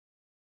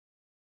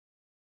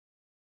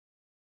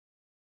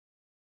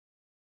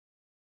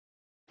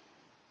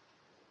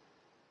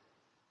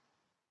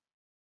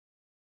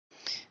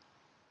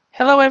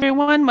Hello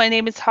everyone, my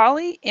name is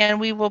Holly and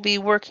we will be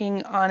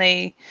working on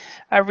a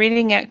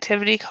reading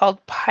activity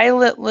called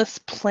Pilotless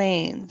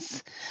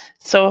Planes.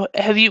 So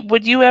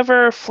would you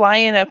ever fly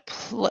in a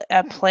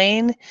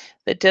plane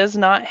that does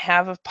not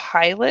have a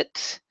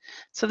pilot?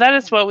 So that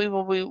is what we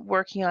will be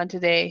working on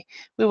today.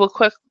 We will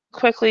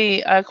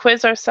quickly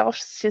quiz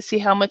ourselves to see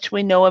how much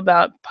we know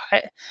about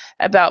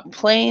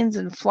planes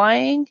and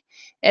flying,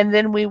 and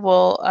then we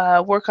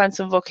will work on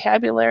some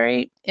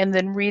vocabulary and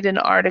then read an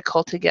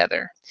article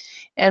together.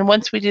 And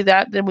once we do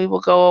that, then we will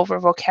go over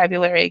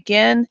vocabulary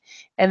again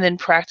and then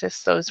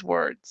practice those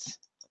words.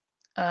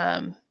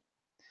 And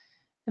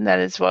that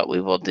is what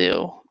we will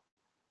do.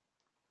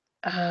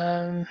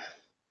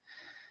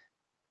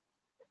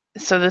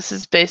 So this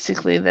is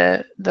basically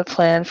the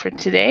plan for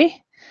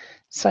today.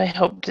 So I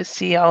hope to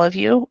see all of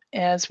you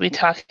as we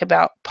talk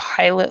about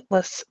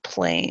pilotless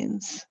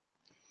planes.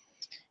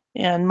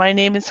 And my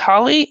name is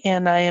Holly,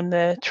 and I am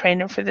the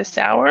trainer for this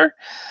hour,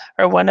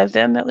 or one of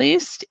them at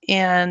least.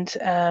 And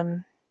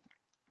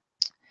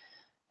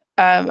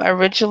I'm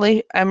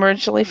originally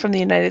from the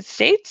United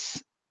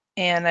States,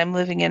 and I'm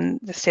living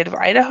in the state of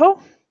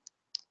Idaho,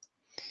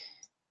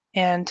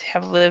 and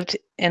have lived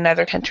in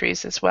other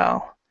countries as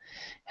well.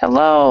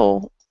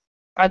 Hello,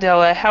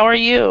 Adela. How are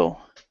you?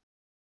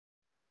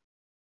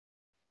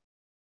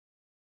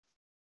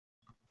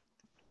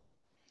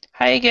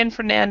 Hi again,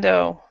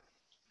 Fernando.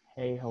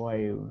 Hey, how are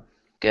you?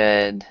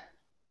 Good.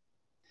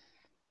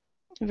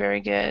 Very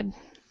good.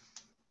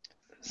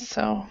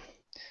 So,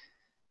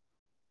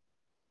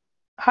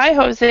 hi,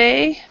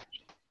 Jose.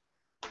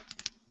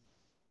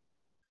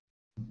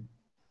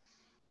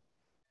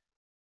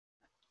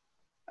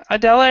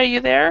 Adela, are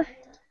you there?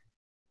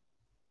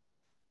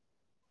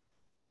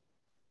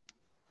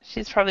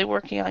 She's probably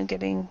working on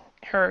getting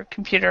her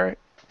computer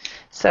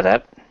set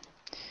up.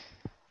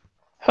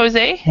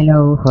 Jose?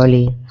 Hello,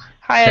 Holly.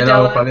 Hi,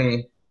 Hello, Adela.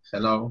 Holly.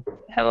 Hello.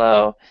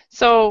 Hello.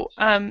 So,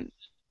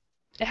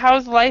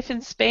 how's life in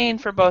Spain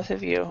for both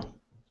of you?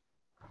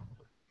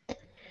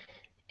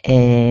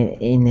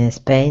 In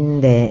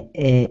Spain,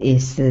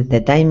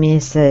 the time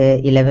is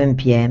 11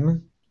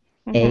 p.m.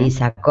 It's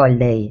a cold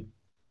day,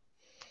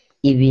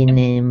 even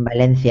in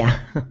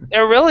Valencia.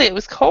 Oh, really? It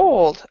was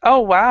cold. Oh,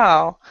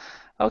 wow.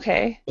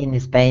 Okay. In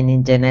Spain,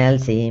 in general,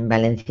 see, in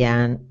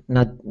Valencia,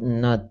 not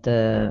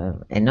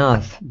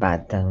enough,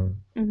 but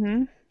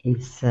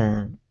it's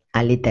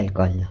a little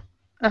cold.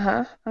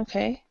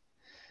 Okay.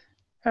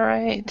 All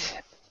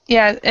right.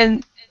 Yeah,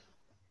 and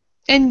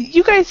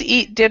you guys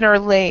eat dinner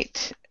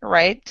late,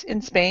 right,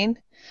 in Spain?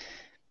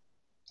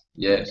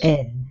 Yes.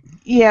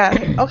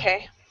 Yeah.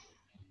 Okay.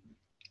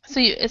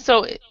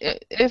 So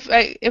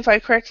if I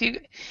correct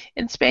you,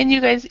 in Spain you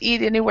guys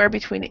eat anywhere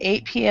between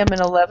 8 p.m. and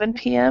 11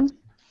 p.m.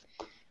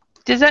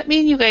 Does that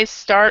mean you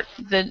guys do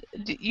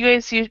you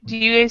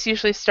guys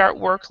usually start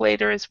work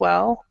later as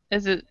well?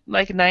 Is it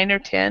like 9 or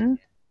 10?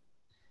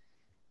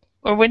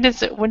 Or when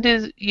does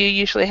you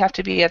usually have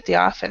to be at the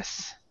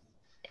office?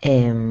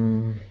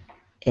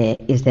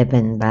 It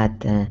depends,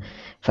 but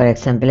for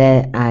example,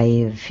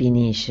 I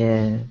finish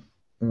at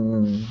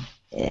the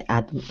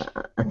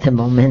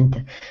moment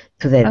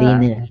to the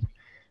dinner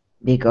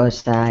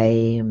because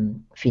I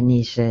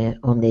finish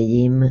on the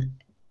gym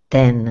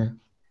 10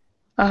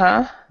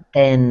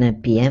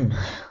 p.m.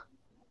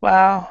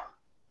 Wow.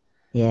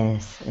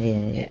 Yes,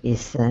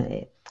 it's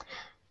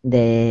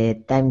the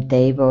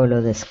timetable or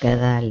the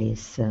schedule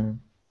is a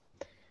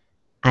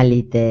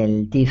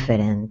little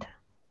different.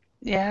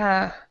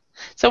 Yeah.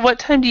 So what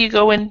time do you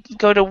go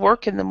to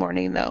work in the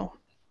morning though?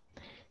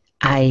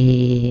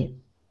 For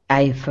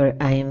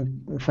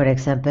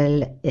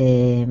example,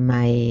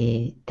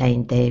 my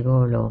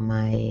timetable or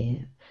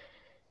my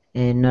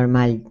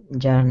normal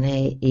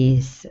journey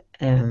is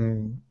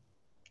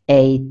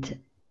 8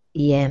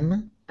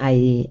 a.m.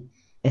 I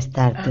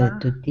start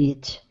to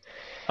teach.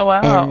 Oh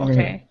wow. And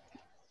Okay.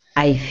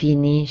 I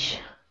finish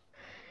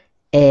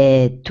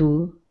 2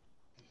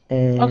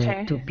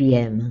 Okay. 2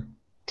 p.m.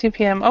 2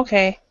 p.m.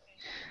 Okay.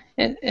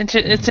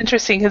 It's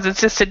interesting because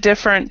it's just a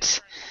different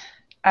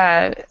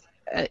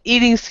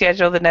eating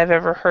schedule than I've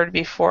ever heard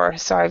before.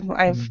 So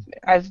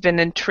I've been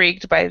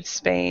intrigued by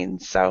Spain.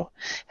 So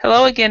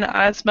hello again,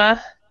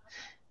 Asma.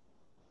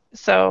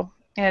 So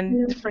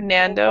and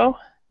Fernando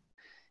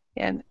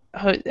and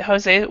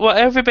Jose. Well,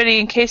 everybody,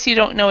 in case you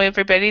don't know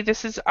everybody,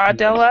 this is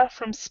Adela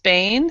from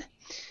Spain.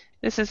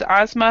 This is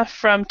Asma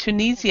from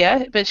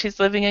Tunisia, but she's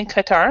living in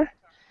Qatar.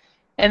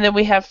 And then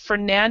we have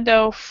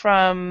Fernando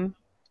from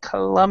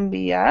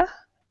Colombia,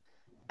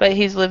 but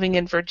he's living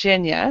in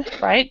Virginia,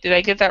 right? Did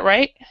I get that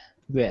right?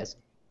 Yes.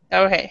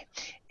 Okay.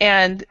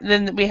 And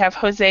then we have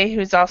Jose,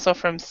 who's also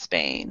from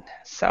Spain.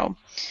 So,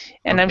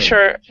 and I'm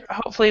sure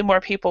hopefully more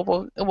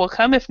people will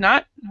come. If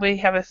not, we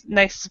have a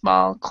nice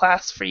small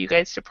class for you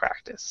guys to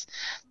practice.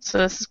 So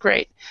this is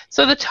great.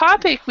 So the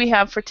topic we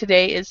have for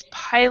today is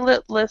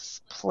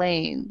pilotless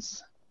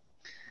planes.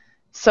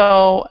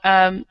 So,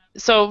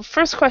 so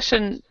first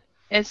question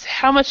is,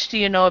 how much do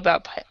you know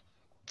about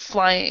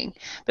flying?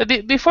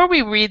 But before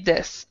we read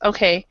this,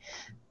 okay,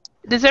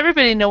 Does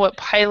everybody know what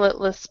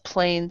pilotless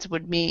planes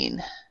would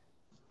mean?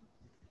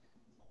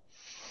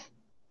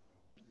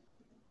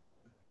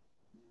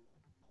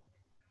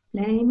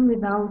 Plane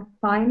without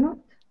pilot?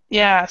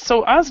 Yeah,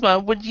 so Ozma,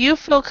 would you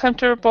feel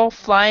comfortable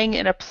flying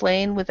in a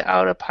plane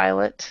without a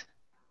pilot?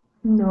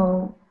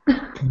 No,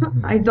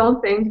 I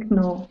don't think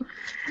no.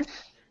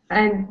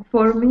 And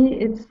for me,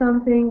 it's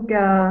something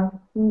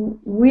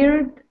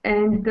weird,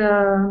 and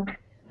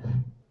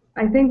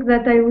I think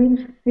that I will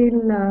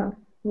feel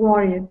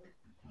worried.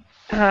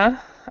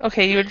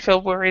 Okay, you would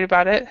feel worried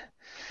about it.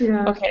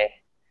 Yeah. Okay,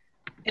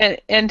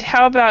 and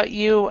how about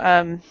you,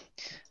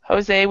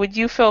 Jose? Would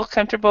you feel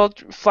comfortable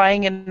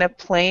flying in a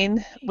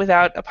plane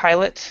without a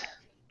pilot?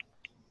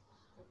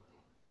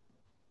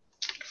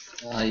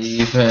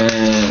 I've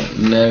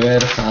never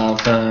have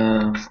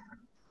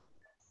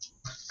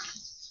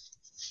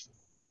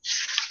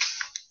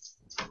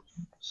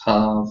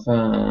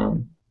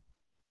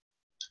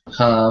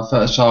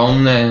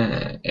shown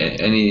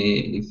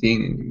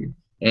anything,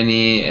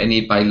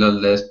 any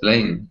pilotless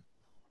plane.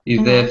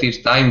 It's the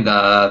first time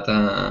that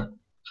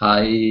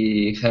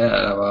I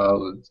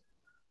heard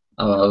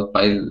about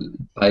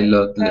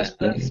pilotless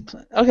plane.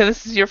 Okay,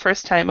 this is your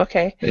first time.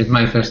 Okay. It's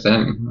my first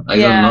time. I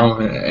don't Yeah. know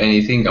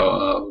anything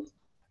about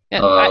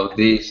Yeah,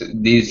 this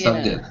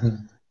subject.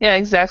 yeah,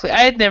 exactly.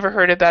 I had never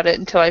heard about it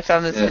until I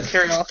found this Yeah.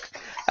 material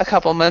a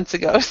couple months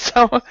ago.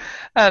 So,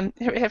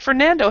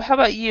 Fernando, how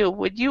about you?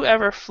 Would you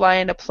ever fly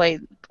in a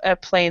plane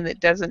that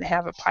doesn't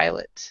have a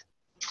pilot?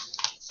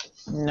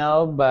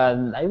 No,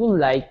 but I would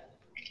like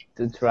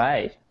to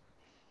try.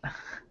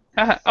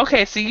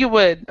 Okay, so you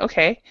would.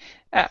 Okay.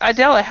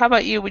 Adela, how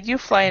about you? Would you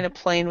fly in a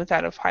plane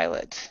without a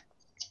pilot?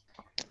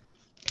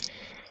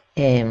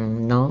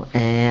 No,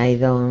 I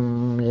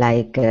don't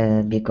like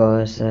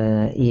because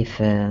if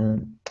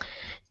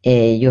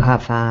you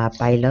have a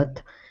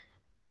pilot,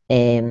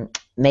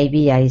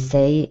 maybe I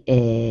say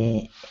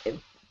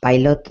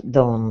pilot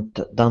don't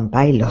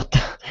pilot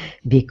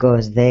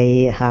because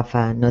they have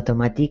an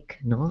automatic.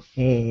 No,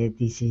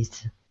 this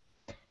is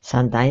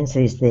sometimes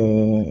is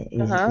the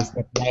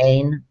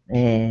plane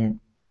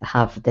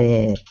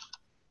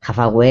have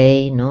a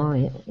way, no,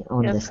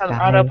 on Yeah, the it's called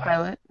sky.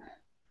 autopilot.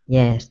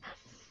 Yes,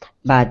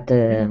 but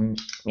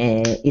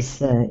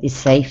it's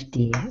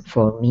safety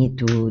for me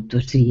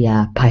to see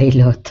a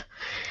pilot.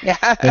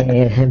 Yeah.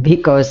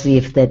 Because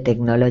if the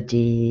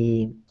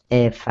technology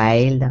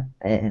failed,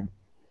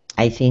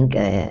 I think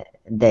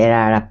there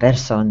are a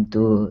person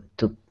to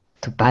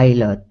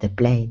pilot the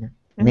plane.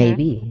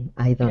 Maybe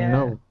I don't Yeah.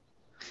 know.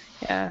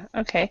 Yeah.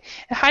 Okay.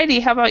 Heidi,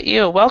 how about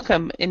you?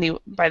 Welcome.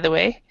 By the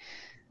way.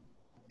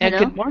 Hello?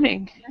 Good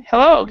morning.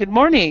 Hello. Good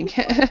morning.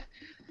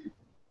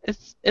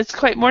 It's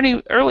quite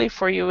morning early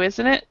for you,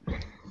 isn't it?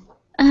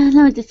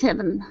 No, it's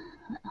 7.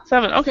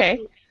 7. Okay.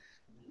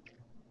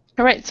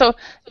 All right. So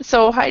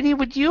Heidi,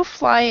 would you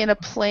fly in a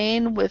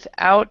plane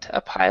without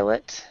a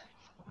pilot?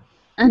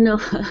 No.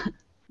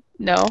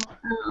 No.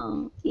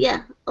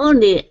 Yeah,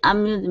 only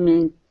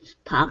amusement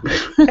park.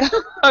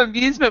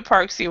 Amusement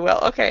parks, you will.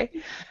 Okay.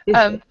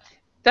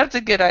 That's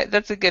a good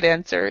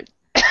answer.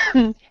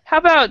 How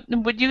about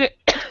would you?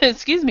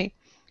 Excuse me.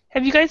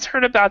 Have you guys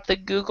heard about the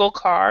Google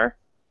car?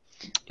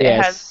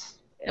 Yes.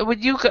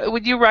 Would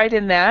you ride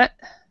in that?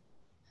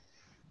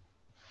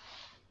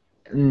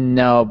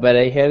 No, but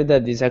I heard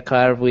that it's a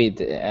car with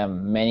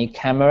many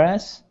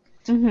cameras.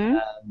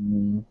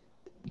 Can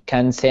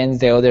sense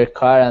the other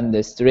car on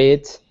the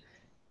street,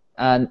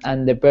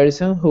 and the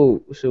person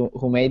who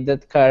made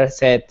that car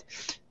said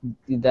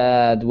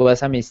that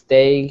was a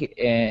mistake.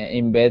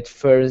 Embed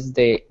first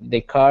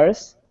the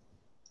cars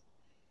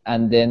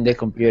and then the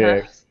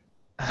computers.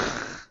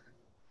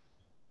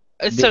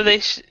 So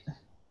they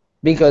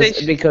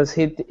because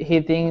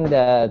he think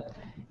that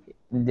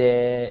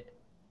there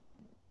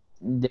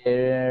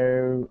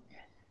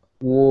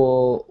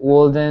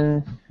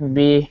wouldn't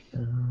be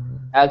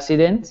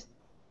accidents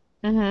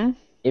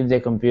if the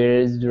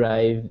computers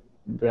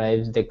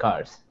drives the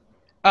cars.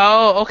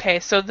 Oh, okay.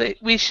 So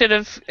we should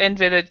have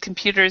invented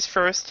computers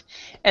first,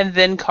 and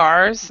then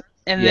cars,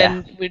 and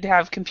then we'd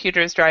have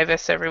computers drive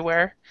us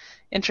everywhere.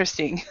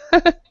 Interesting.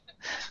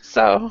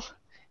 So,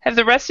 have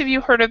the rest of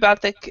you heard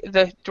about the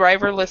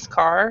driverless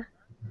car?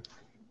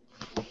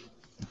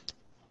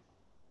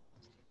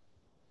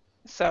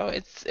 So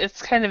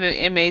it's kind of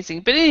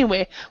amazing. But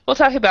anyway, we'll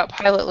talk about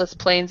pilotless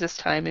planes this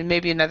time, and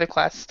maybe another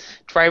class,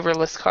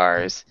 driverless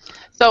cars.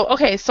 So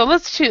okay, so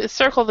let's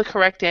circle the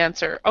correct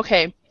answer.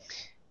 Okay,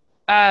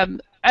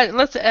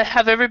 let's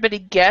have everybody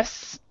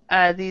guess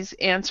these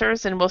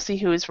answers, and we'll see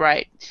who is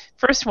right.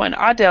 First one,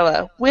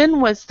 Adela.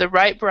 When was the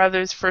Wright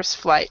brothers' first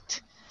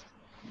flight?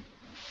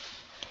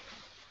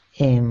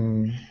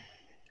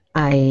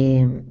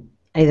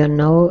 I don't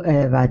know,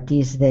 but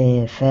it's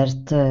the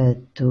first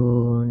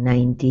to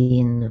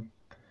 19,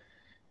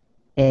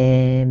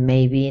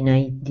 maybe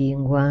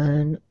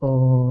 1901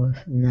 or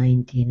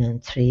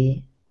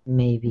 1903,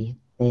 maybe.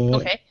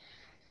 Okay.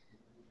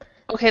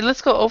 Okay,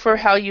 let's go over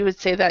how you would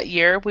say that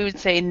year. We would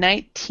say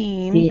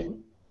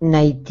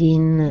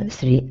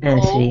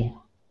 1903.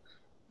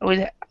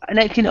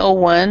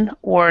 1901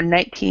 or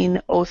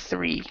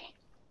 1903?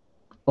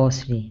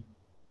 03.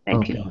 Okay,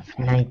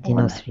 1903.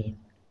 1903.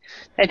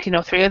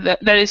 1903.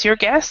 That is your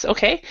guess?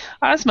 Okay.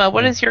 Ozma,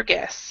 what is your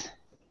guess?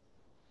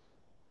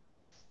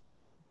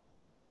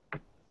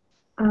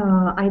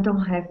 I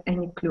don't have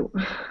any clue.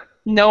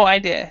 No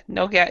idea.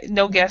 No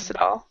guess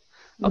at all.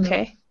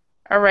 Okay.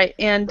 All right.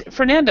 And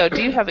Fernando,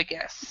 do you have a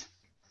guess?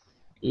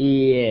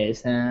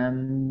 Yes,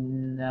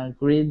 I'm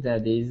agreed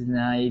that is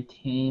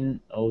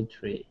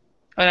 1903.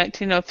 Oh,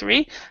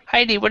 1903.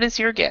 Heidi, what is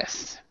your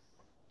guess?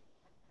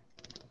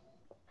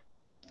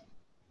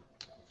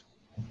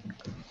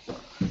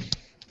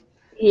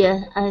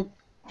 Yeah, I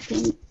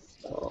think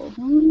so.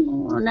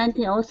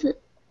 1903.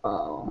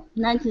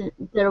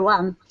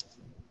 1901.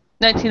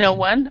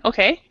 1901.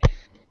 Okay.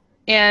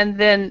 And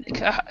then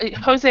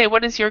Jose,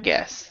 what is your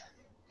guess?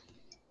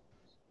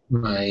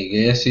 My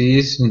guess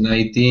is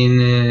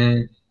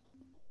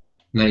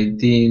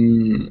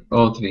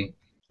 1903.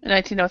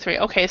 1903.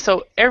 Okay,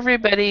 so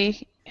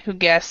everybody who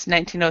guessed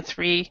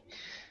 1903,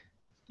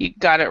 you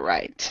got it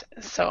right.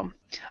 So,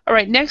 all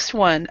right, next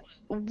one.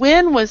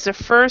 When was the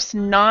first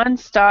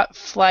non-stop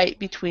flight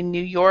between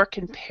New York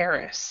and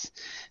Paris?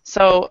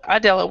 So,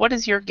 Adela, what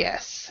is your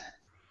guess?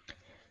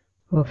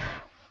 Oof.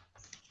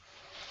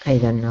 I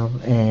don't know.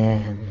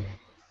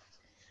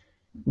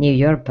 New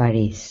York,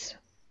 Paris.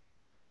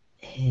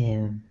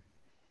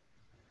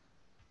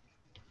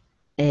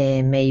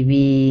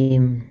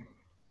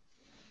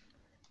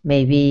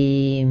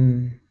 Maybe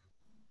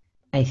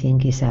I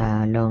think it's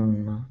a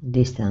long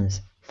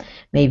distance.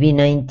 Maybe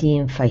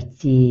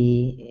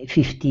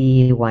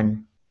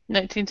 1951.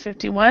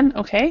 1951.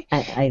 Okay.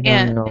 I don't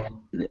And know.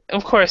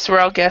 of course, we're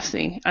all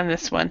guessing on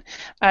this one.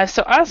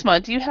 So, Ozma,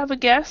 do you have a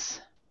guess?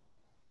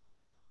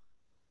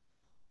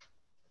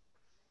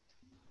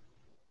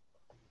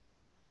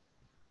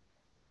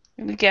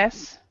 Any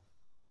guess?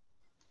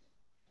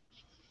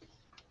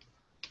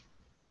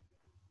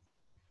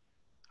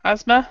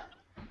 Ozma?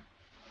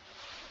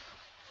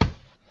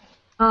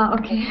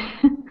 Okay.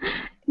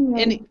 Yeah,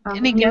 Any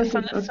guess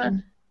on muted, this okay.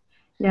 one?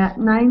 Yeah,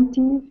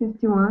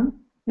 1951.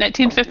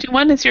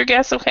 1951 is your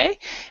guess, okay?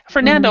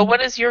 Fernando,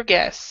 what is your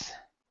guess?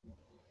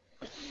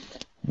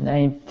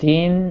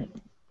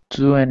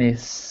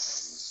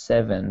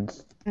 1927.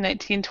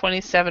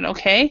 1927,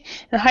 okay.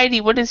 And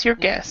Heidi, what is your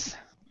guess?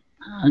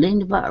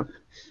 Lindbergh.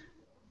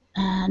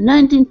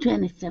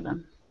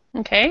 1927.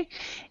 Okay.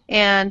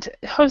 And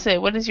Jose,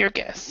 what is your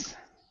guess?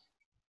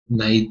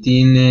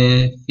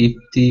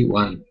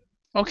 1951.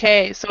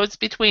 Okay, so it's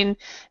between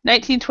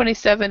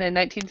 1927 and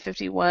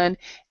 1951,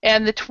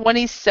 and the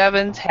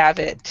 27s have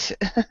it.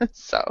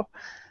 So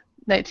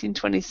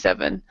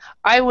 1927.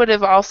 I would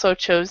have also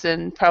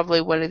chosen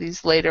probably one of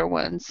these later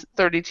ones,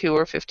 32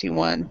 or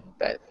 51.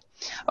 But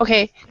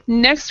okay,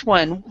 next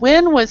one.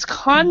 When was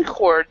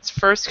Concorde's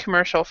first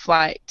commercial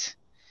flight?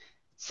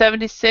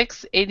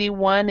 76,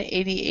 81,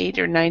 88,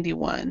 or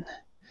 91?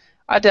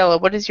 Adela,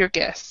 what is your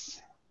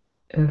guess?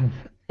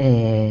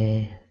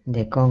 The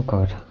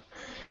Concorde.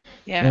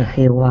 Yeah.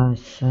 He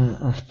was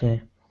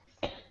after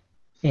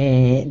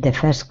the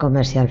first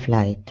commercial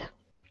flight.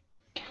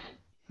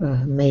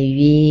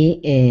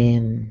 Maybe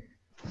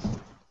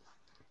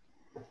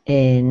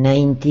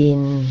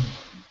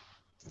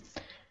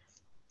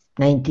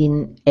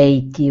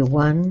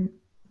 1981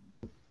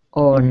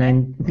 or Okay.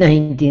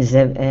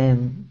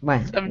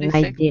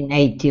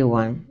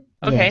 1981.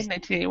 Okay, Yes.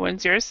 1981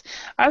 is yours.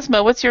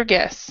 Ozma, what's your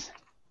guess?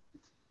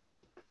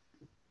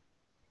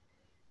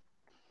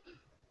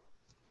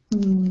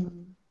 Hmm.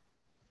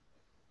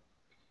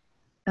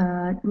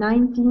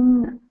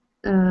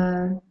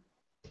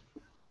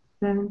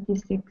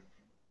 1976.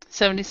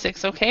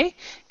 76, okay.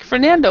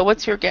 Fernando,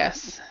 what's your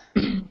guess?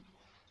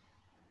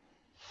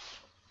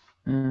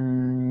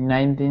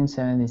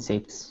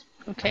 1976.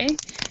 Okay.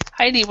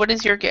 Heidi, what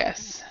is your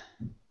guess?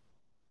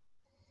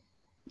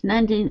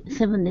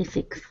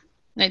 1976.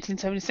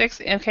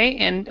 1976, okay.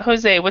 And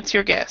Jose, what's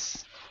your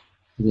guess?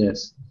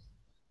 Yes.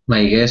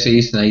 My guess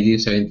is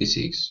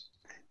 1976.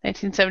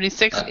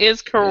 1976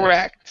 is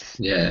correct.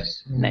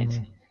 Yes.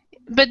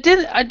 But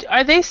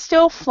are they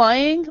still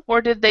flying,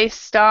 or did they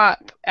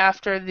stop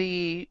after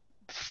the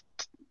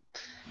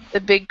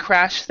big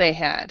crash they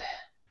had?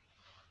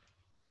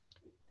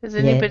 Does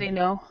anybody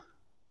know?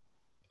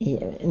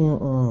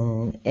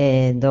 Don't.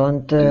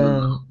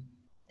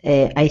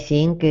 I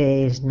think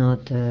it's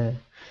not in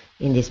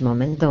this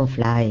moment. Don't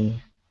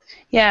fly.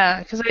 Yeah,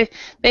 because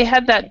they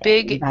had that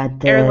big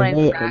But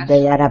airline crash.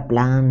 they are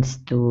plans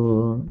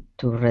to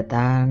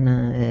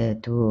return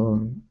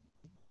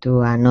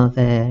to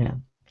another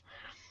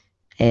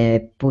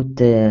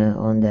put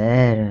on the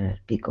air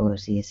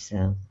because it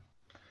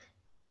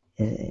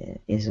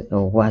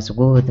was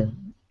good,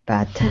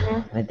 but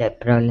the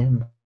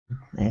problem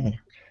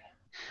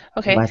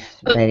Okay. was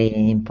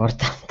very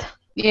important.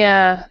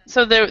 Yeah,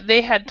 so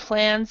they have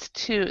plans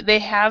to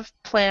get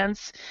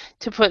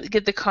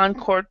the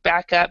Concorde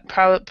back up,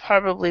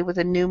 probably with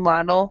a new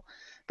model,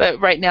 but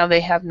right now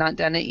they have not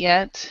done it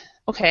yet.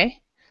 Okay,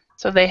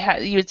 So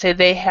you would say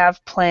they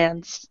have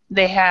plans.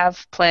 They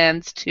have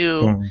plans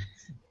to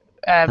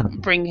Plans.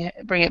 bring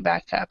it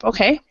back up.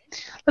 Okay.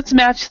 Let's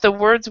match the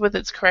words with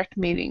its correct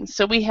meaning.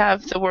 So we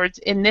have the words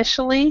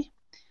initially,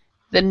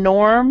 the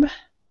norm,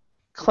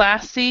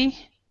 classy,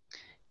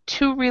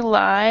 to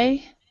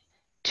rely,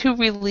 to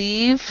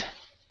relieve,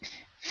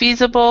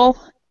 feasible,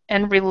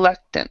 and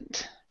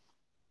reluctant.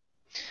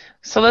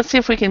 So let's see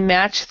if we can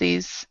match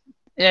these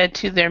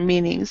to their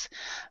meanings.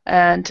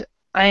 And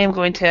I am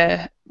going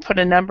to put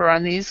a number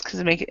on these because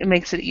it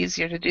makes it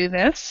easier to do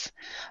this.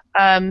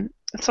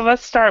 So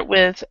let's start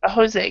with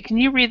Jose. Can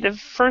you read the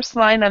first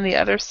line on the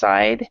other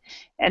side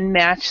and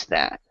match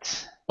that?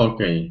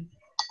 Okay.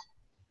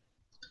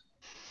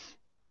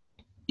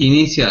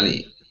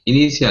 Initially.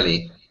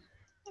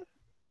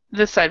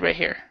 This side right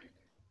here.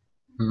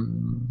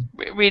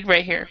 Read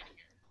right here.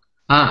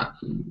 To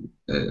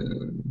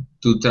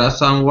trust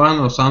someone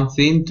or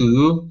something to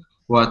do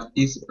what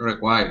is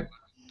required.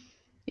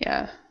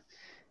 Yeah.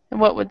 And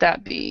what would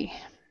that be?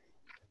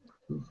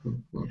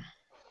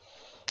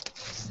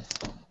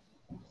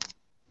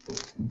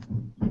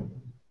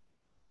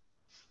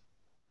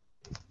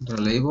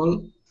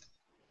 Reliable.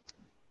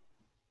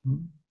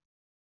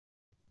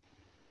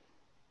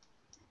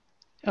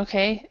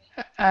 Okay.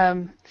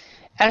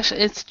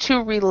 Actually, it's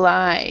to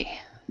rely.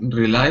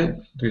 Rely.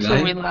 To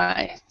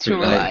rely.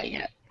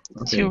 Yeah.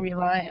 Okay. To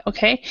rely.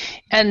 Okay.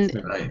 And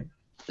Rely.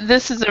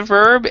 this is a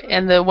verb,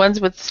 and the ones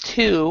with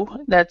to,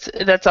 that's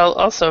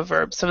also a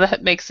verb, so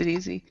that makes it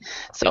easy.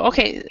 So,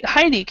 okay,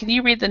 Heidi, can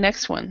you read the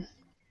next one?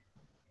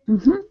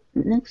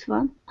 Next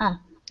one.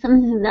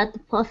 Something that's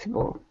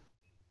possible.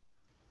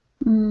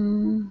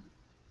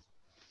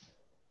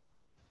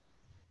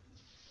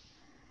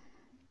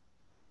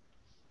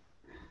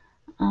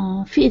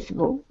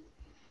 Feasible.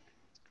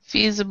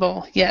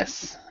 Feasible,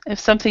 yes. If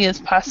something is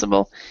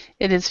possible,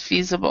 it is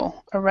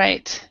feasible. All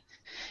right.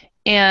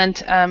 And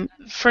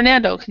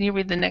Fernando, can you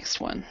read the next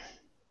one?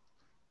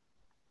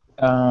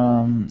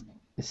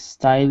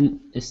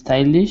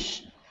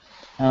 Stylish,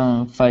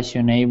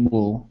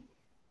 fashionable,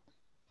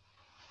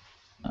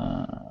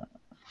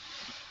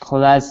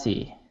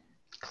 classy.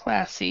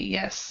 Classy,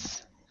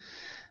 yes.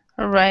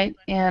 All right.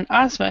 And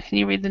Asma, can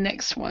you read the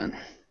next one?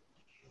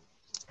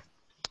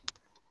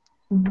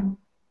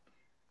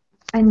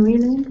 I'm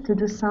willing to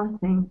do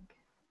something.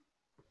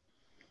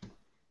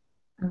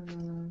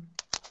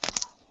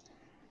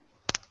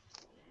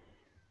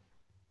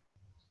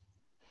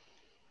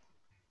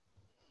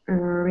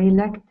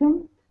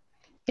 Reluctant.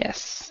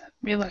 Yes,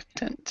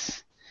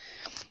 reluctant.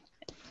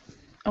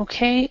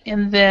 Okay,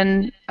 and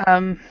then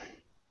Adela.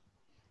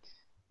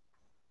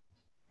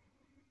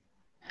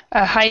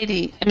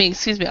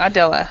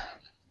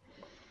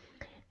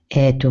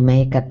 To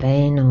make a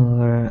pain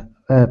or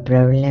a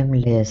problem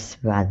less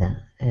bad.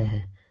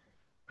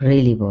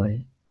 Reliable.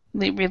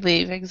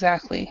 Relieve,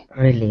 exactly.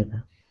 Relieve.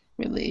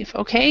 Relieve.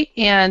 Okay,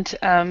 and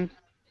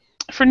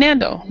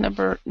Fernando,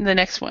 the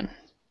next one.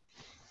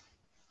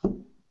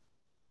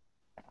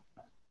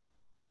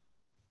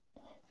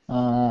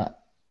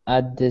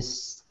 At the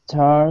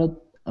start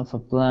of a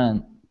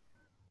plan,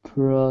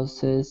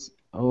 process,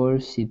 or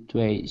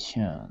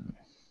situation.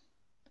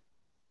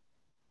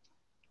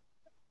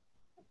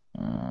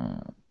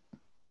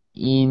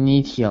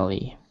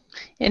 Initially.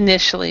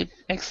 Initially,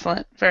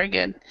 excellent, very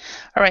good.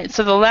 All right,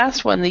 so the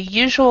last one, the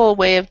usual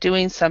way of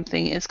doing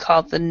something is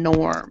called the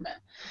norm.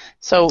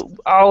 So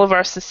all of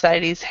our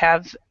societies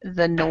have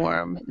the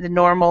norm, the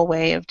normal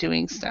way of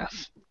doing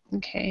stuff.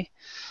 Okay,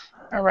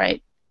 all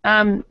right.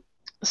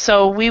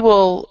 So we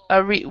will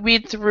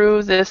read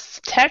through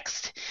this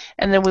text,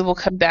 and then we will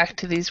come back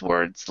to these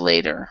words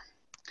later.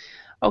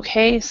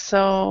 Okay,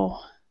 so,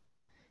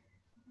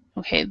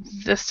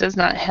 this does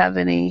not have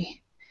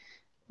any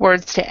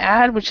words to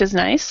add, which is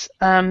nice.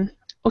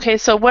 Okay,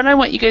 so what I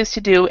want you guys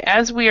to do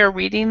as we are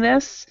reading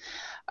this,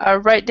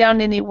 write down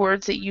any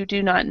words that you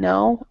do not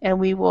know, and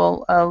we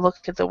will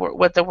look at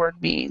what the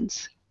word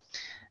means.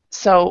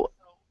 So,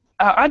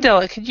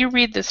 Adela, could you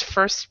read this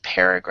first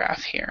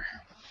paragraph here?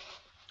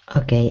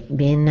 Okay,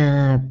 being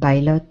a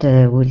pilot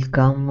will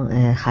come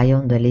high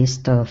on the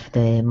list of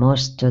the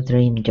most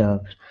dream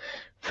jobs.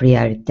 Free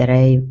air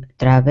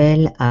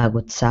travel, a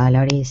good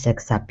salary,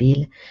 sex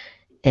appeal,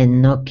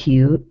 and no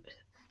queue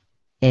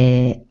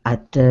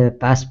at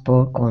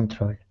passport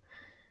control.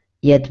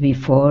 Yet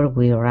before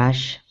we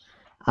rush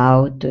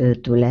out to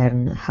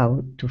learn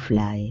how to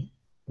fly,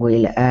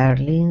 will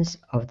airlines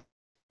of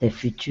the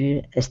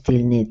future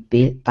still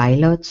need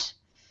pilots?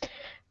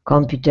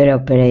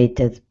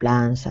 Computer-operated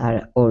planes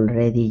are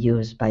already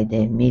used by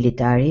the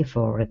military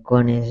for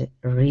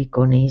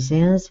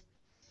reconnaissance.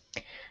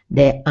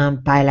 The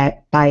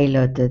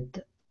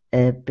unpiloted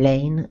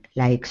plane,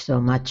 like so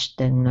much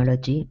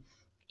technology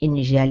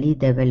initially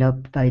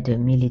developed by the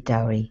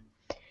military,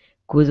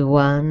 could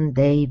one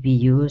day be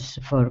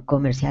used for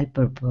commercial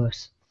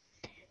purpose.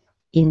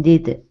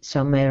 Indeed,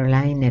 some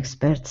airline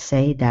experts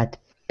say that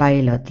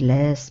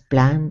pilotless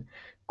plane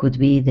could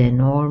be the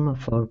norm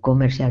for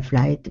commercial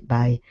flight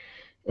by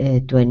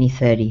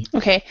 2030.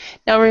 Okay,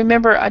 now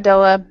remember,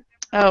 Adela,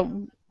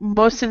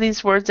 most of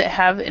these words that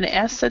have an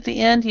S at the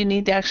end, you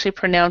need to actually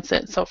pronounce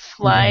it. So Yes.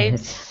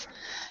 flights,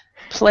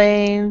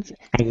 planes,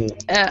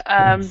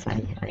 Yes,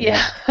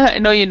 yeah, I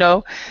know you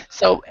know.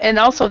 So, and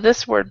also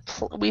this word,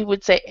 we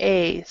would say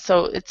A,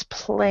 so it's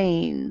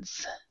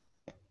planes.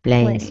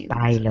 planes, Planes.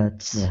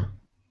 pilots,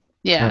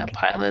 Yeah, okay,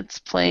 pilots,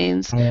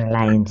 planes,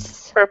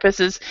 airlines.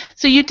 purposes.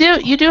 So you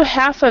do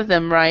half of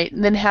them right,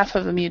 and then half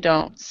of them you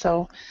don't.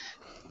 So,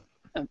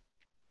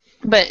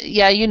 but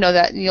yeah, you know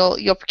that, and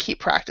you'll keep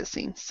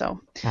practicing. So,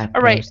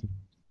 all right, Purpose.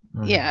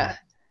 yeah.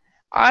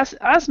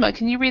 Ozma,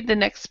 can you read the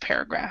next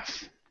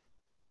paragraph?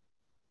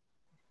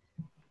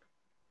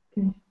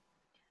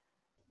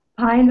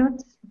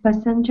 Pilots,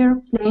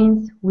 passenger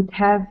planes would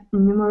have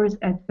numerous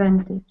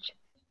advantages.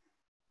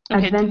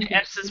 Okay, do the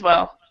S as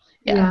well.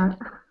 Yeah.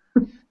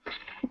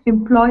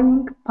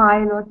 Employing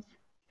pilots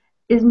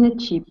isn't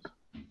cheap.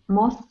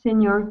 Most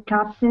senior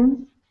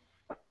captains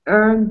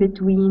earn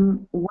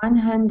between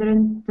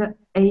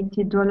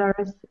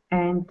 $180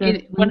 and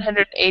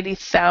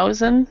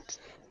 180,000.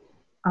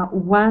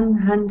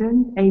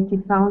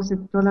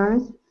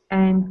 $180,000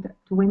 and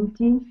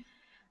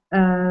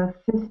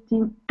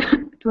 250,000.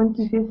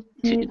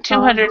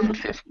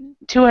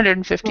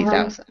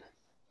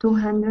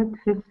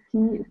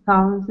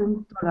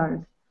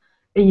 $250,000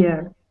 a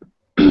year.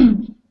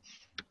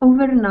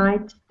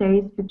 Overnight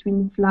stays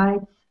between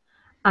flights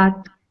at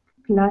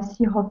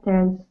classy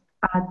hotels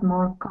add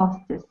more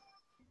costs,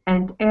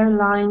 and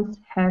airlines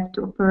have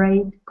to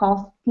operate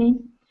costly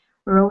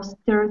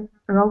roster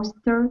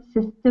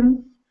systems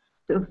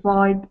to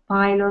avoid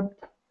pilot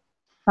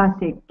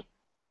fatigue.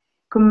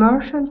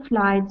 Commercial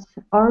flights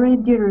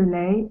already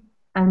rely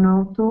on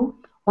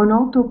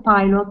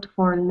autopilot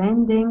for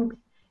landings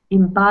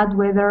in bad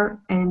weather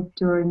and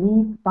to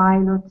relieve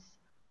pilots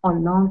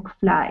on long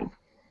flights.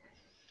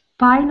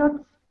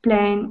 Pilots'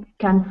 planes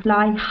can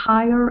fly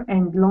higher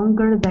and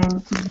longer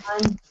than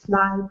manned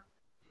flights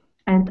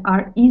and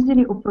are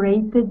easily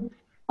operated.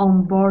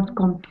 Onboard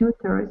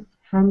computers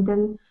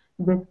handle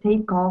the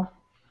takeoff,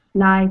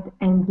 flight,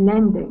 and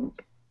landing.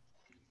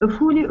 A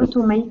fully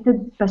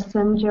automated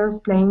passenger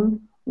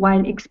plane,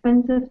 while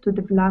expensive to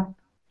develop,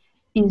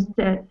 is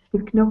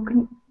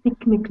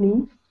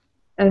technically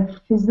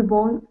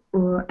feasible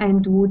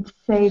and would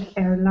save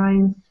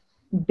airlines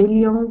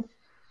billions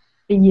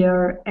a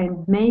year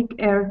and make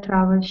air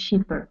travel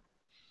cheaper.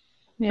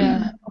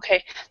 Yeah.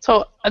 Okay.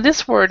 So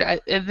this word,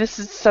 this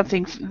is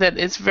something that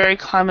is very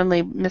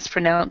commonly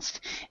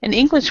mispronounced. In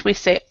English, we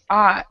say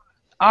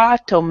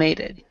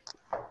automated.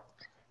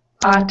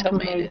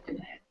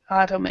 Automated.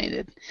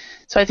 Automated.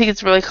 So I think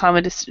it's really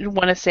common to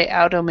want to say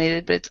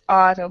automated, but it's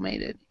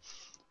automated.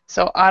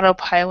 So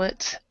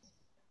autopilot,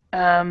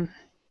 and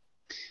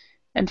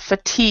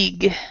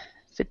fatigue.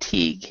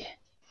 Fatigue.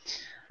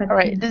 All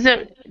right.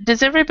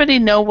 Does everybody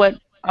know what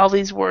all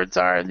these words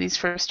are in these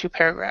first two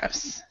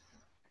paragraphs?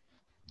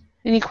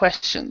 Any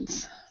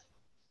questions?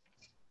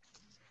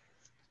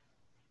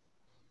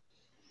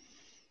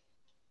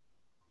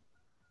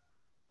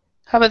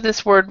 How about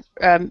this word,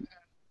 a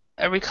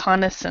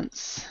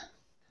reconnaissance?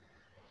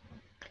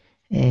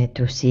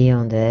 To see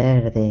on the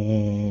air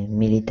the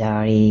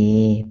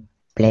military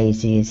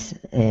places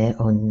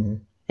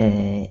on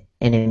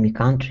enemy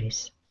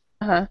countries.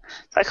 So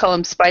I call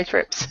them spy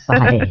trips.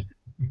 Spy.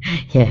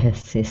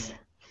 Yes, it's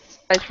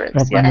Spy trips,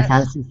 yes.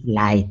 reconnaissance is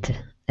light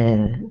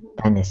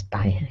than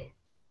spy.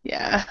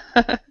 Yeah.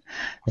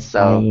 So,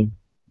 Spy.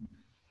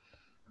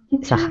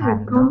 Teacher, Sahara.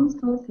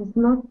 reconnaissance is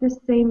not the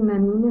same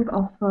meaning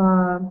of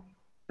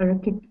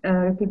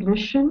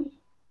recognition.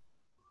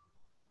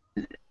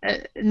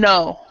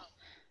 no.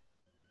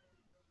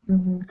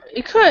 Mhm.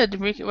 It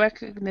could,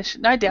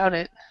 recognition. I doubt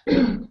it.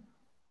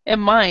 It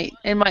might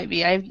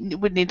be. I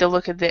would need to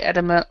look at the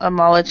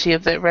etymology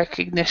of the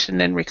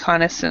recognition and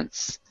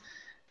reconnaissance.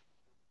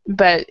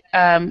 But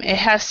it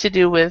has to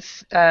do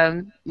with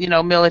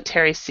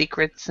military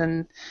secrets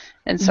and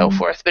so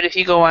forth. But if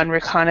you go on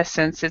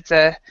reconnaissance, it's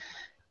a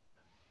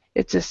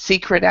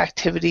secret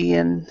activity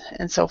and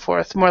so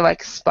forth, more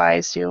like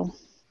spies do.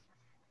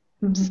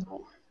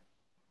 So,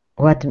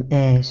 What?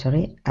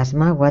 Sorry,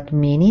 Asma. What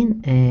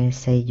meaning?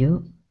 Say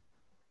you.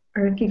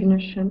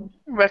 Recognition.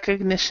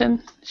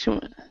 recognition.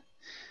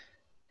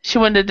 She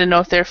wanted to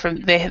know if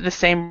they had the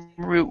same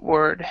root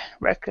word,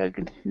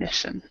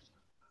 recognition.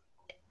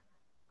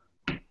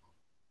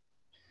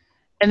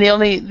 And the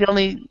only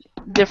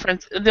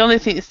difference, the only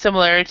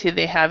similarity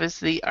they have is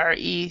the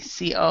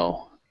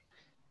RECO,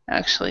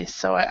 actually.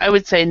 So I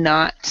would say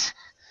not.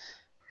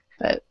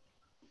 But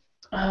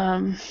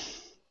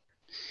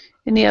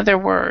any other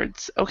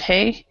words?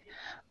 Okay.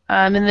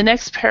 In the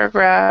next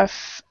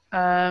paragraph,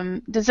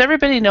 does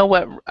everybody know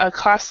what a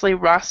costly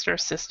roster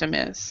system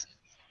is?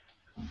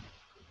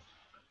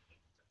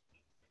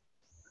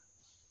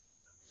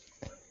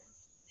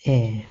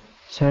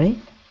 Sorry.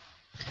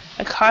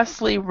 A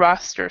costly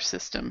roster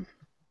system.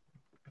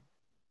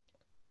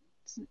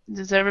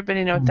 Does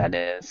everybody know what that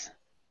is?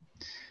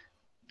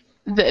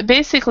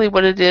 Basically,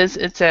 what it is,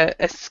 it's a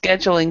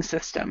scheduling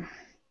system.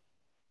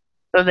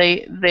 So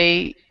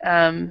they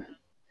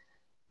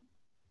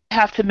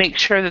have to make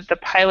sure that the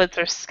pilots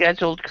are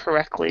scheduled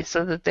correctly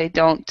so that they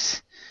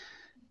don't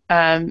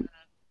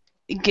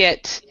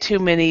get too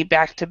many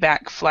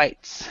back-to-back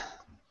flights.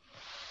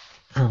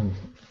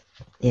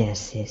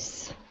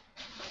 Yes.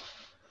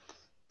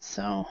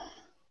 So,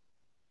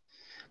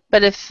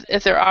 but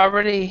if they're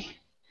already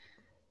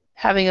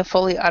having a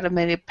fully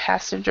automated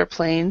passenger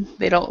plane,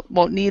 they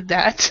won't need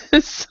that.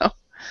 So,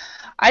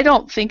 I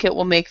don't think it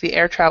will make the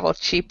air travel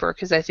cheaper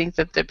because I think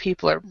that the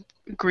people are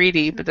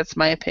greedy, but that's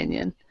my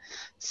opinion.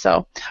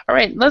 So, all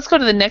right, let's go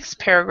to the next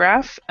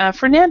paragraph.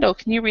 Fernando,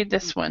 can you read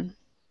this one?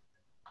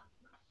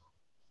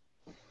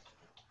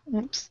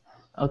 Oops.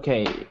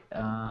 Okay.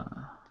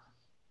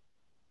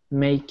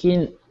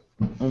 Making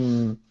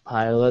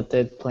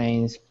piloted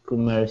planes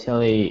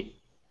commercially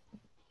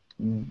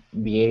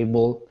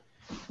viable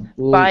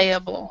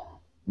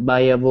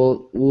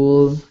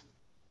would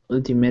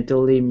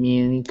ultimately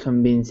mean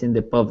convincing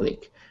the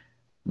public.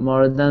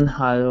 More than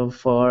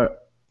half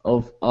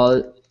of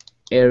all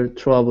air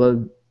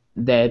travel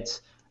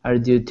deaths are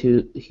due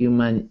to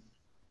human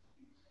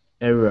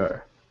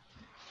error.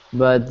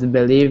 But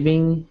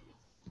believing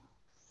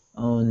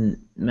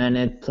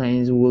unmanned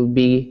planes will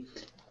be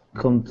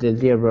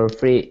completely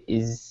error-free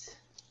is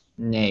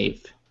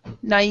naive.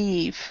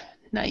 Naive.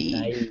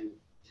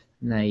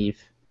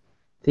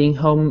 Think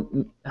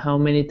how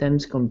many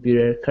times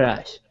computer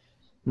crash.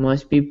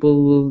 Most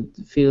people would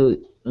feel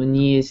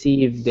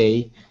uneasy if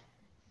they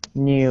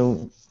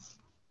knew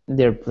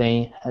their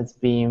plane has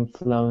been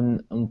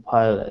flown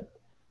unpiloted.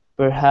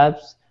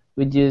 Perhaps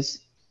we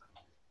just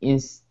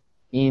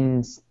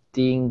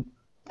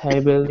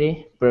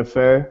instinctively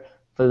prefer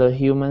fellow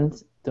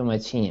humans to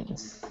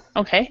machines.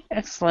 Okay,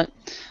 excellent.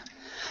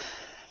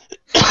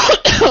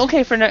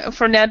 Okay,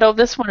 Fernando,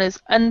 this one is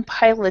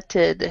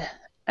unpiloted.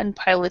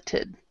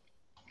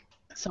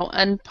 So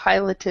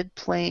unpiloted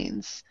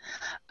planes.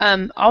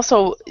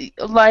 Also,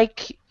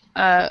 like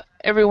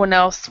everyone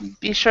else,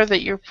 be sure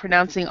that you're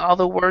pronouncing all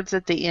the words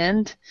at the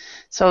end.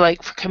 So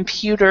like for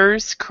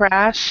computers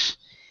crash,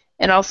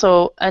 and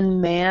also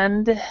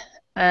unmanned.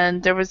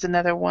 And there was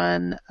another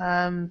one.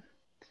 I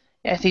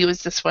think it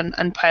was this one,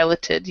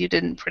 unpiloted. You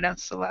didn't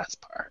pronounce the last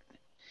part.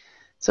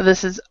 So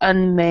this is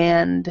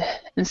unmanned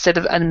instead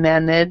of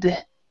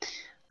unmanned.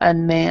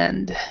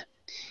 Unmanned.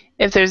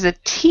 If there's a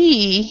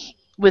T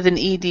with an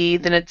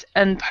ED, then it's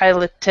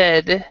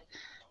unpiloted.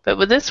 But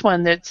with this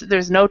one,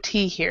 there's no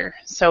T here,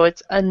 so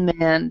it's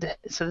unmanned.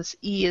 So this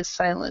E is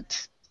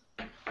silent.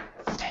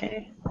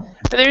 Okay.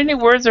 Are there any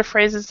words or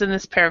phrases in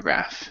this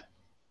paragraph?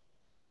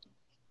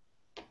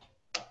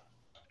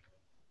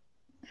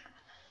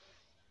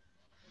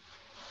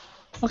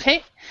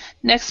 Okay.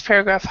 Next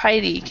paragraph,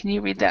 Heidi, can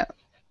you read that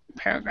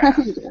paragraph?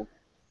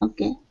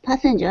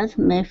 Passengers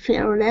may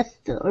feel less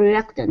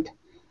reluctant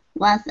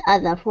once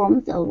other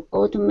forms of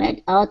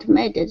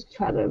automated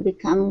travel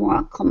become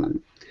more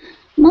common.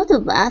 Most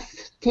of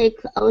us take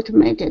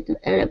automated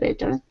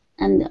elevators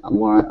and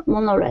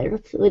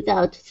monorails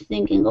without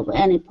thinking of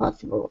any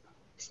possible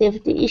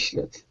safety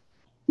issues.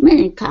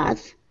 Many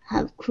cars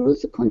have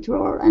cruise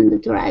control, and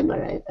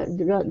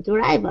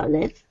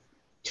driverless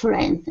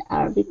trains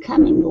are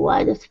becoming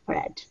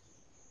widespread.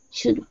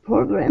 Should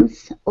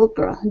problems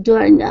occur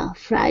during a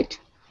flight,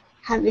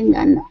 having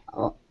an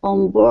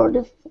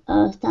onboard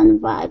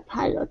standby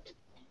pilot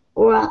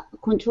or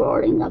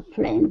controlling a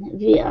plane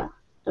via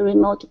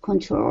remote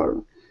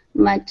control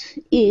might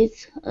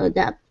ease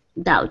that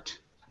doubt.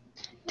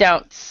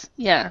 Doubts,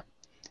 yeah,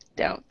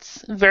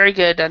 doubts. Very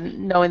good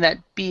on knowing that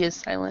B is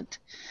silent.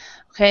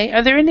 Okay,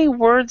 are there any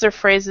words or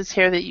phrases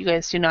here that you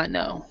guys do not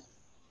know?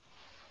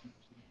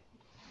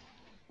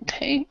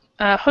 Okay,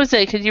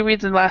 Jose, could you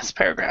read the last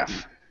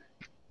paragraph?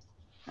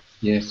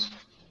 Yes.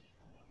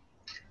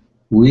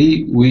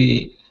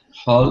 We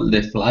hold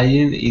the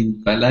flying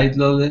in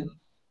pilotless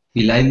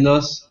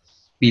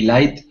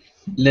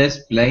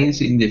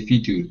planes in the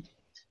future.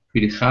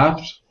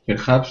 Perhaps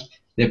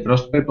the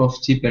prospect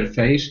of cheaper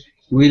fares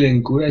will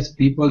encourage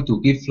people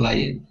to keep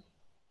flying,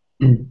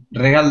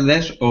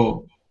 regardless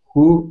of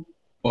who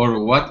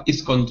or what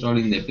is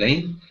controlling the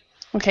plane.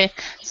 Okay,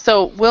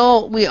 so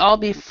will we all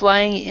be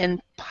flying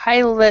in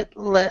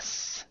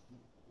pilotless?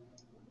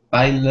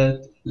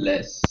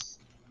 Pilotless.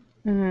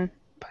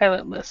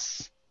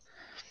 Pilotless.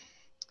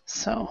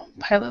 So,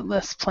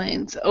 pilotless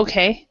planes.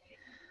 Okay.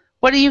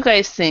 What do you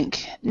guys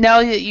think?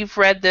 Now that you've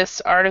read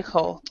this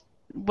article,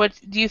 what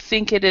do you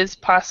think it is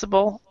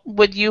possible?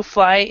 Would you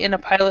fly in a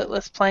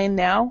pilotless plane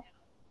now?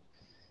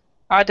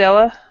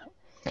 Adela?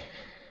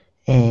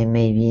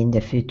 Maybe in the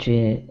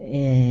future,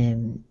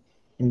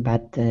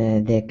 but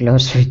the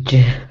close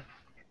future.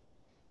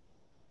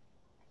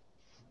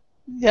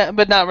 Yeah,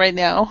 but not right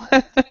now.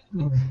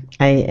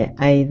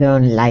 I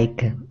don't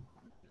like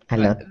a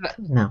lot.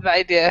 No, The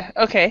idea.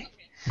 Okay.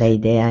 the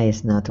idea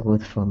is not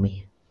good for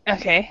me.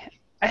 Okay.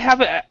 I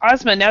have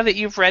Ozma, now that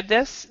you've read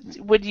this,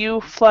 would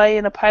you fly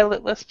in a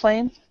pilotless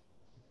plane?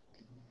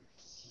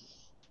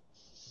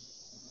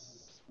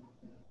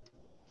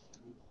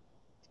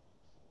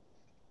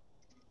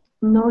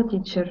 No,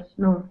 teacher.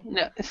 No.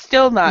 No,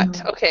 still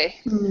not. No. Okay.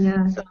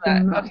 Yeah, Still still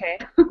not. not. Okay.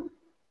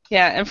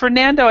 Yeah, and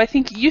Fernando, I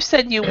think you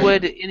said you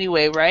would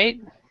anyway, right?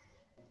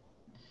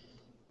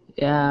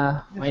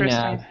 Yeah, The why first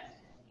time. not?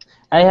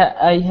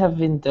 I have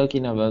been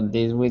talking about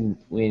this with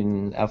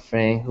a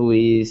friend who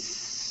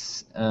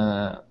is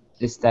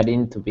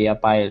studying to be a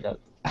pilot.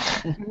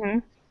 Hmm.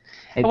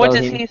 I What told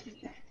does him he?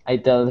 I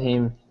told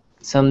him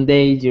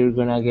someday you're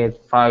gonna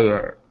get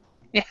fired.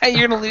 Yeah,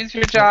 you're gonna lose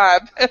your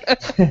job.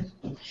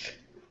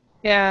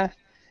 Yeah.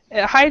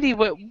 Heidi,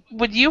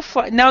 would you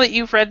fly, now that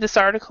you've read this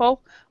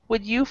article,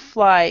 would you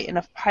fly in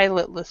a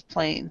pilotless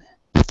plane?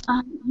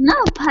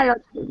 Now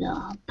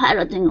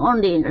piloting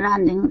only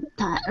landing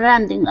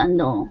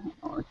and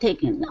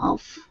taking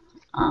off.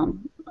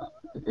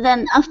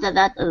 Then after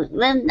that,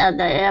 when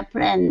the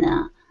airplane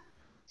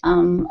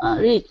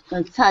reached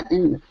a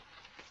certain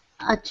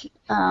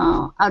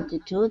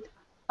altitude,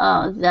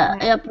 the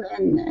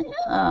airplane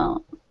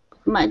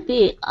might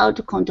be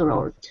out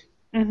controlled.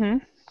 Mm-hmm.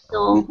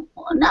 So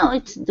now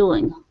it's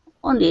doing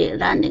only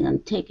landing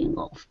and taking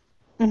off.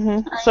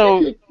 Mm-hmm.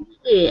 So,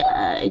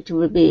 It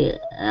will be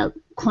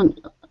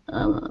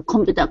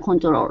computer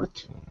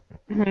controlled.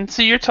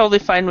 so you're totally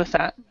fine with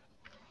that.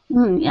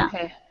 Yeah.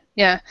 Okay.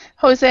 Yeah.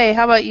 Jose,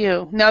 how about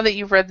you? Now that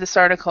you've read this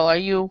article, are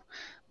you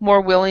more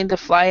willing to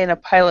fly in a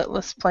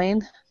pilotless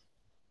plane?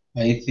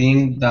 I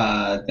think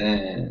that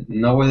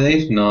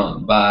nowadays no,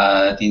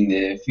 but in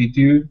the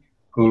future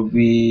could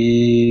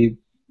be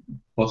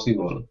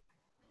possible.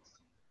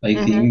 I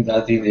Mm-hmm. think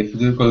that in the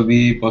future could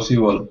be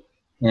possible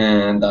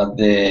that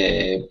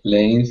the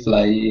planes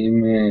fly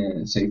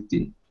in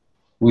safety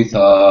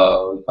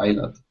without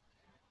pilot.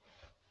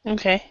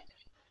 Okay.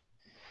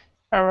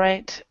 All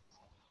right.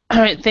 All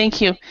right, thank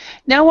you.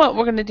 Now what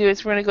we're going to do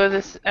is we're going to go to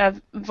this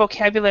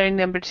vocabulary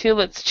number 2.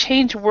 Let's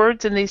change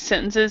words in these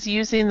sentences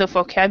using the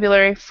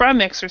vocabulary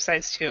from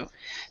exercise 2.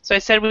 So I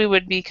said we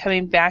would be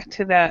coming back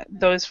to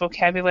those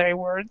vocabulary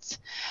words.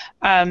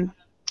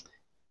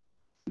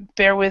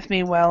 Bear with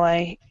me while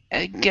I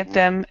get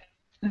them.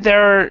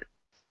 They're,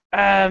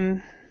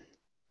 let's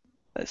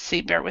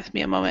see, bear with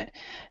me a moment.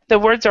 The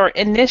words are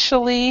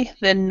initially,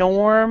 the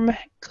norm,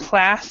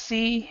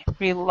 classy,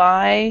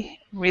 rely,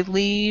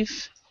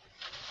 relieve,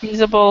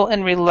 feasible,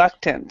 and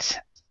reluctant.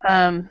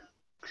 I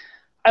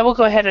will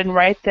go ahead and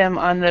write them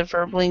on the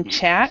VerbLink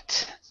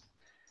chat,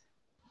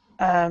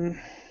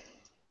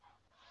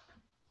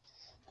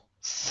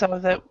 so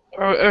that,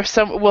 or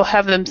some, we'll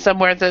have them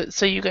somewhere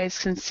so you guys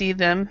can see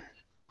them,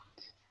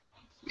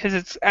 because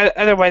it's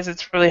otherwise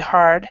it's really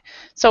hard.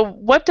 So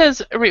what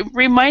does,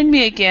 remind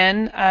me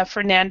again,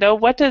 Fernando,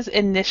 what does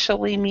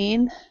initially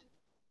mean?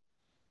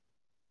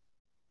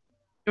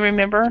 You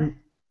remember?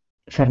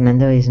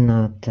 Fernando is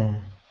not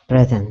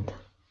present.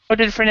 Or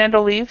did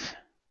Fernando leave?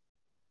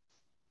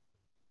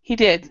 He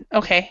did.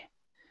 Okay.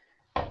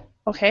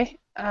 Okay.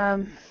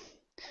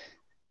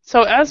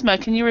 So Asma,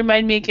 can you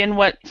remind me again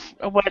what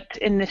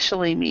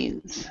initially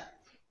means?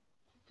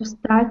 To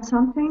start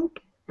something?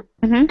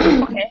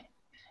 Mm-hmm. Okay.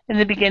 In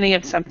the beginning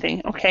of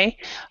something. Okay.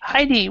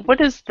 Heidi, what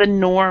does the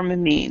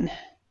norm mean?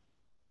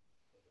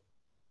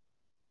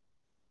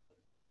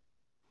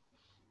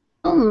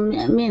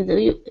 Means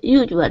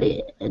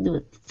usually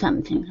do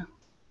something.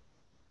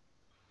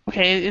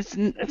 Okay, it's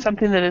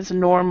something that is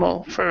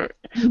normal for.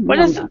 What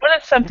is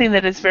something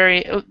that is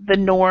very the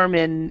norm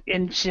in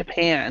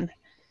Japan,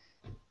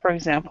 for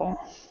example?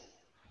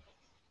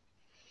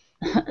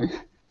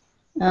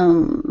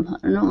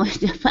 No,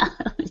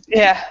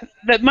 Yeah,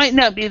 that might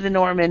not be the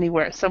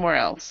norm somewhere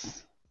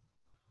else.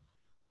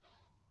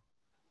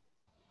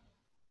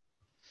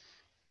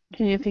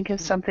 Can you think of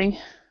something?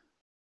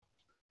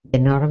 The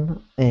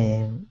norm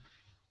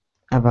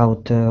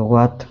about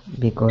what?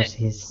 Because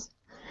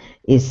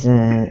is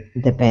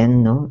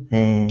depend, no?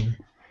 The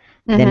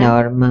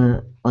norm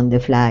on the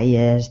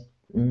flyers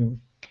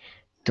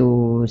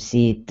to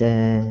sit,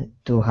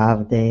 to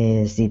have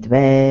the seat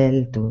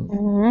belt,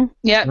 to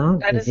Yeah, no.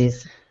 that This is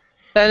is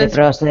that the is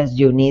process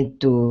you need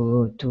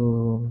to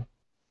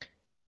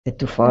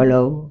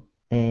follow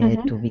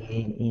to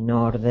be in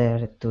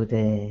order to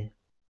the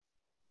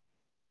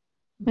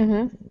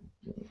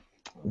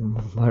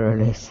more or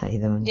less. I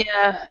don't.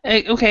 Yeah.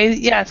 Okay.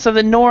 Yeah. So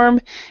the norm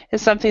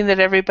is something that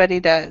everybody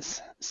does.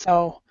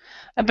 So,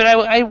 but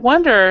I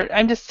wonder.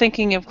 I'm just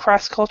thinking of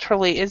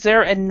cross-culturally. Is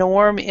there a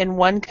norm in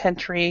one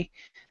country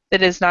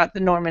that is not the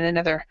norm in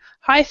another?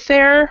 Hi,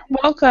 Thayer.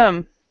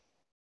 Welcome.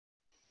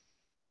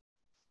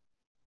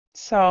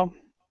 So,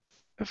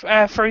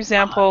 for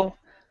example,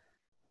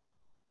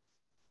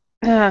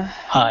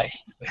 Hi.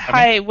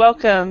 hi.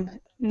 Welcome.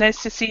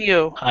 Nice to see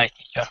you. Hi,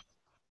 teacher.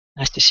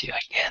 Nice to see you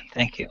again.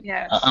 Thank you.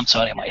 Yes. I'm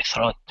sorry, my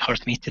throat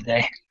hurt me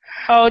today.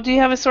 Oh, do you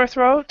have a sore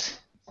throat?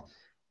 Well,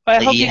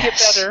 I hope you get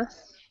Yes. better.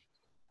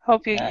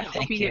 Hope you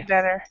Thank you. get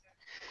better.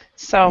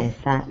 So,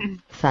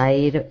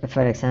 Zaire,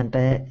 for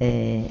example,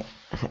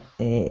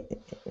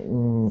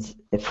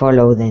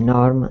 follow the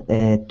norm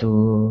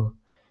to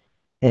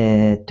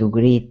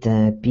greet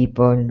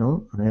people,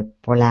 no,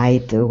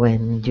 polite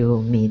when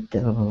you meet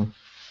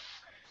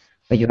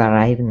But you are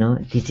right, no?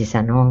 This is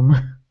a norm.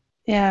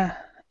 Yeah.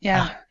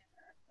 Yeah.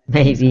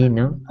 Maybe,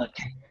 no?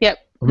 Okay. Yep.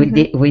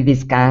 We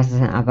discuss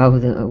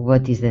about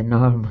what is the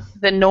norm.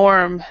 The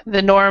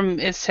norm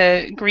is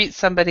to greet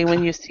somebody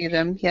when you see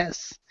them.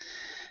 Yes.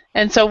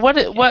 And so what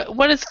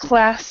is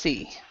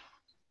classy?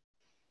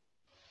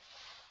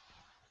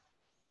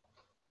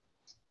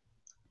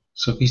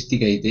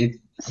 Sophisticated.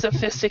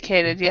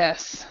 Sophisticated,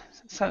 yes.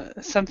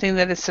 Something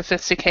that is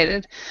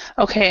sophisticated.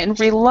 Okay, and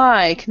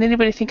rely. Can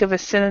anybody think of a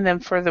synonym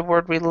for the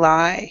word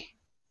rely?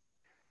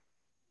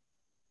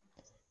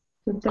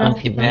 To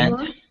trust Depend.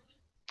 someone,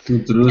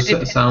 To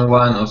trust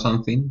someone or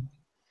something.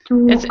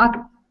 It's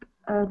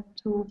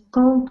to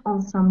count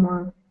on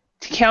someone.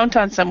 to count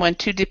on someone,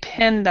 to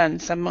depend on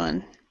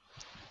someone.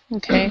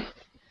 Okay.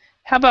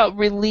 How about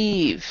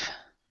relieve?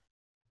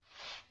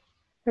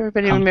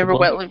 Everybody remember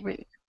Comfortable. what?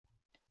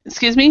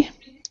 Excuse me?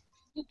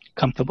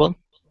 Comfortable.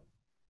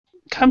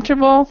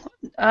 Comfortable?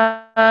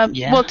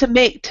 Yeah. Well, to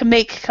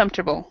make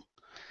comfortable.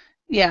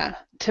 Yeah,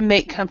 to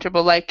make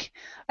comfortable. Like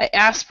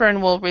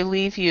aspirin will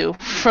relieve you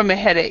from a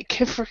headache,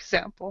 for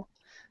example.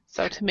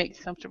 So to make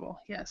comfortable,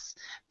 yes.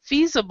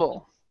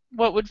 Feasible.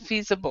 What would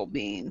feasible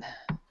mean?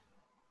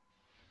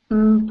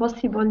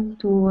 Possible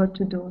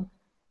to do.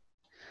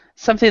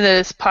 Something that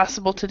is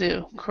possible to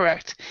do,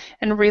 correct.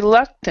 And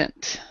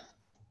reluctant.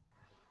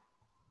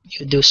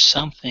 You do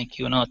something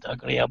you not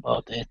agree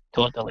about it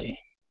totally.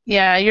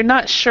 Yeah, you're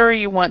not sure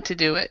you want to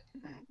do it.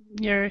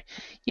 You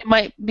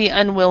might be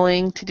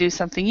unwilling to do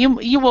something.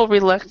 You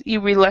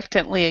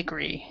reluctantly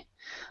agree.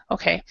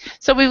 Okay,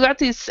 so we've got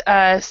these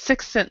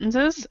 6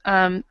 sentences,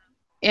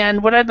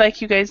 and what I'd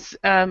like you guys,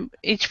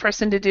 each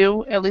person to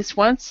do at least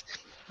once,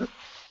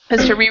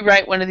 is to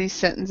rewrite one of these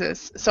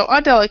sentences. So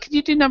Adela, could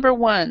you do number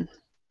 1?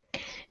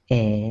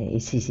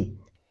 It's easy.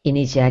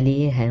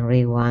 Initially,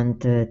 Henry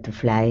wanted to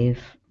fly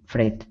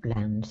freight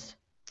planes.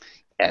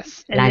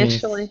 Yes, Planes.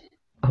 initially.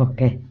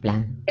 Okay,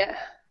 plan.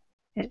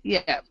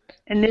 Yeah.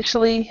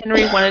 Initially,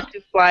 Henry wanted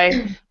to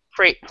fly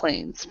freight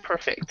planes.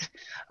 Perfect.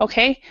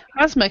 Okay,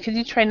 Ozma, could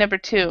you try number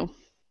 2?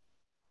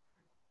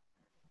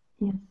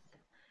 Yes.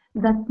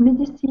 That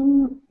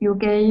medicine you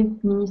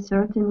gave me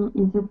certainly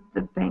eased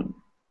the pain.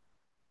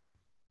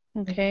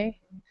 Okay,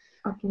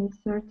 Okay,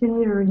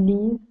 certainly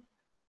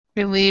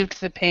relieved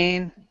the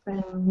pain.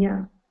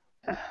 yeah.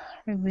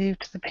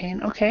 Relieved the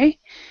pain. Okay,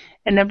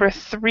 and number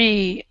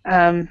 3,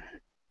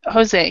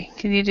 Jose,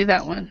 can you do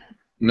that one?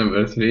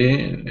 Number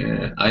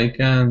 3, I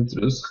can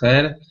trust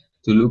her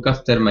to look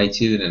after my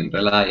children.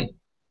 Rely.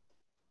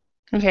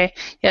 Okay,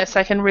 yes,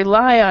 I can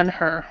rely on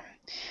her.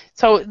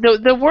 So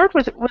the word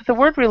with the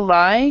word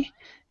rely,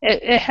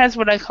 it has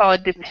what I call a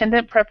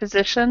dependent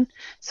preposition.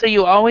 So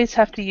you always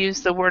have to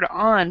use the word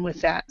on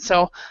with that.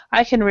 So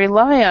I can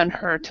rely on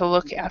her to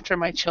look after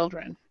my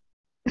children.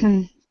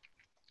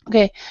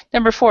 Okay,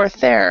 number 4,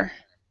 there.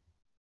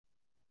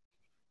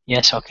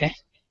 Yes, okay.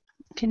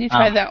 Can you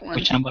try that one?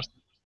 Which number?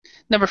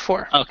 Number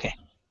 4. Okay.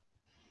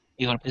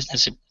 Your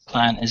business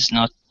plan is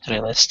not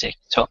realistic,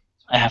 so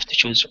I have to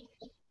choose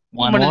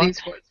one One of word.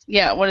 these words.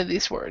 Yeah, one of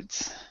these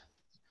words.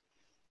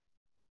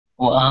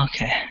 Well,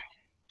 okay.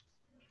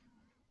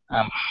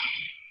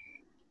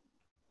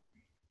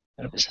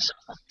 Your business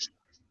plan.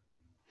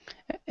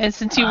 And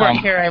since you weren't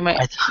here,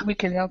 we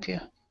could help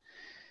you.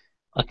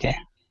 Okay.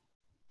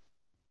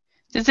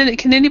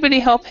 Can anybody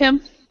help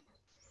him?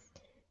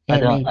 I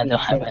don't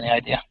have any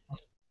idea.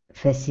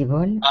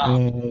 Feasible?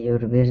 Your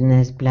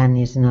business plan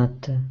is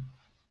not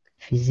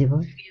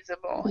feasible?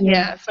 Feasible.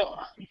 Yeah.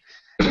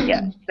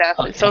 Yeah,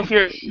 exactly. Okay. So if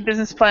your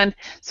business plan,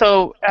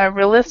 so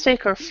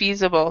realistic or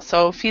feasible.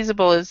 So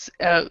feasible is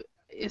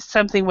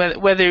something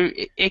whether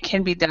it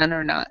can be done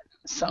or not.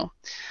 So,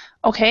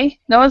 okay,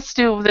 now let's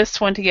do this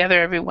one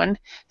together, everyone.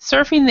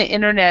 Surfing the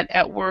internet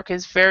at work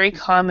is very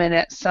common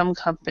at some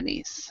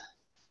companies.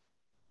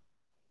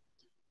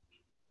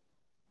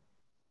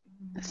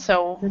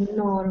 So The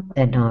norm.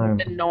 The norm.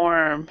 the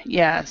norm,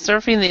 yeah,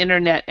 surfing the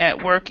internet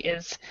at work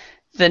is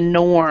the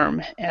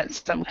norm at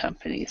some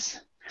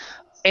companies.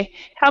 Okay,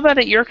 how about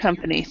at your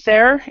company?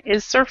 There,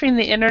 is surfing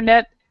the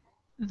internet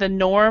the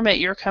norm at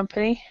your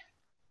company?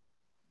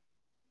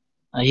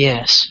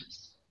 Yes,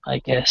 I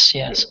guess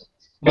yes.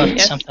 But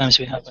Yes. sometimes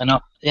we have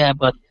enough. Yeah,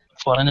 but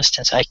for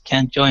instance, I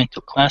can't join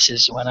to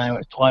classes when I'm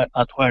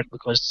at work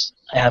because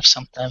I have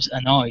sometimes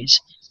a noise.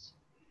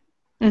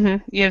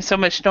 You have so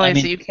much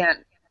noise that you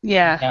can't.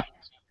 Yeah.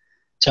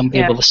 Some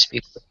people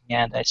speak with me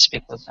and I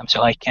speak with them,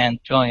 so I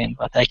can't join,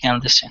 but I can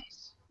listen.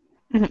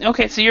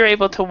 Okay, so you're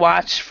able to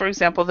watch, for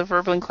example, the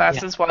Verblin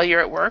classes while you're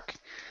at work?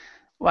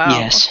 Wow.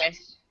 Yes. Okay.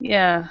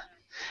 Yeah.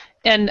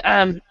 And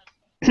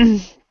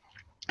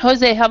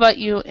Jose, how about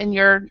you in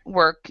your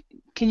work?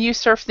 Can you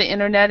surf the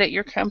internet at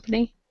your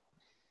company?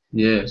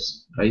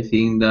 Yes, I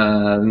think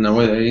that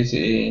nowadays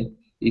it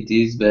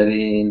is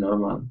very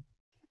normal.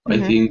 I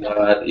think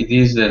that it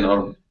is the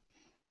norm.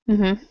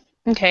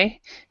 Okay.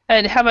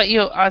 And how about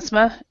you,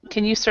 Ozma?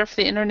 Can you surf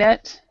the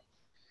internet?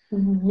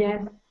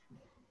 Yes.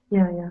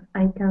 Yeah.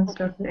 I can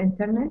surf the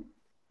internet.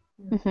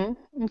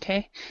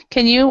 Okay.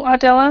 Can you,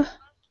 Adela?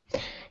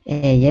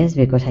 Yes,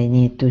 because I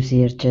need to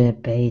search a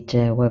page,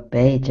 web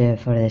page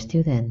for the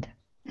student.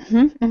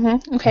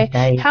 Okay. But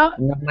I How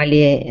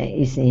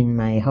normally is in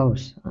my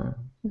house.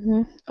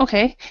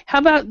 okay. How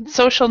about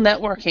social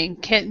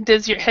networking?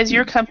 Has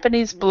your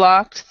companies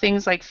blocked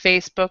things like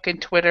Facebook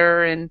and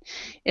Twitter and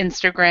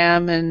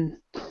Instagram and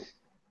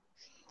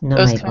No,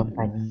 those my kind of,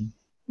 company.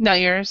 not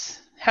yours?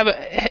 How about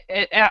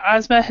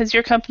Ozma, has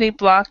your company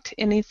blocked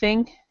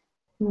anything?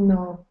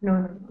 No, no,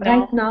 no. No.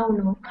 Right now,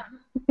 no.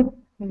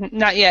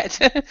 Not yet.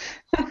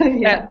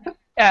 Yeah.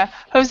 Yeah.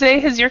 Jose,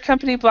 has your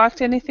company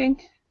blocked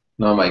anything?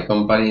 No, my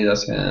company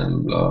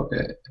doesn't block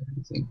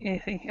anything.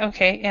 Anything.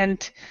 Okay.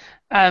 And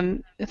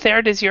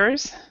Third is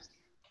yours?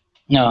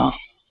 No.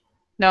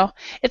 No.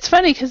 It's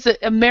funny because the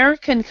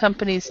American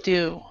companies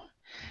do.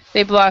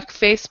 They block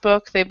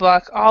Facebook, they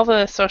block all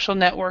the social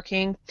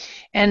networking,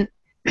 and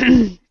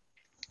and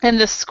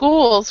the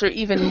schools are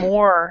even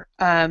more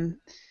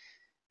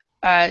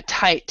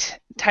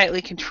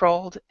tightly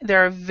controlled.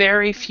 There are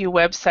very few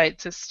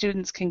websites that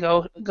students can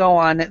go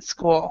on at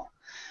school,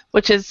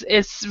 which is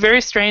it's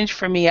very strange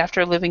for me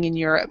after living in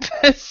Europe.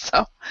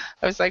 So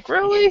I was like,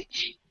 really?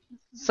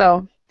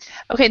 So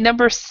okay,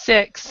 number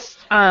 6.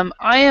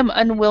 I am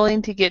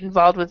unwilling to get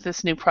involved with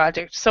this new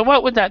project. So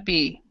what would that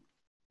be?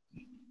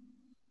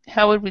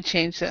 How would we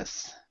change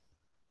this?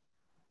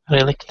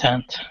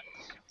 Reluctant.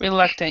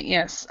 Reluctant,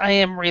 yes. I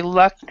am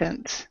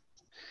reluctant.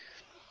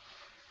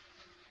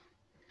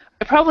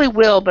 I probably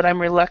will, but I'm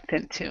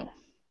reluctant to.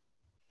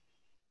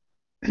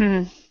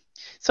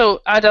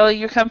 So, Adele,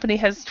 your company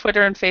has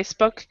Twitter and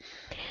Facebook?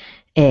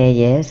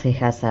 Yes, it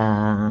has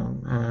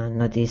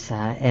notice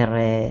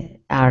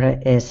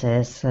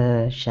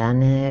RSS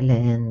channel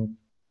and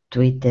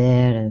Twitter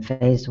and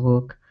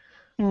Facebook.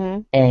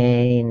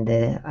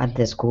 Mm-hmm. At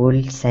the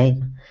school,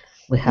 same.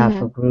 We have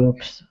Mm-hmm.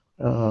 groups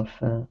of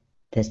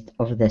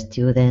the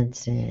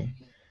students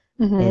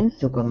Mm-hmm.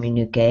 to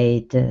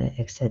communicate,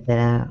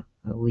 etc.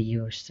 We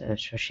use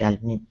social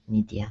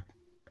media,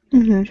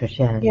 Mm-hmm.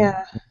 social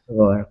Yeah.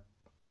 network.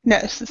 No,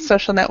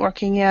 social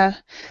networking, yeah.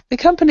 The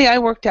company I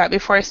worked at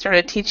before I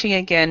started teaching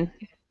again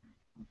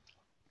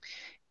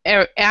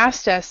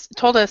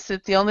told us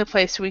that the only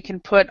place we can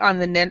put on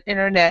the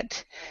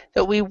internet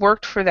that we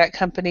worked for that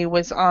company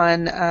was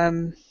on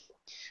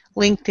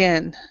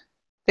LinkedIn.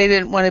 They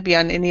didn't want to be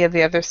on any of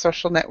the other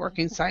social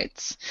networking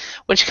sites,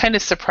 which kind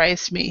of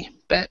surprised me.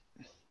 But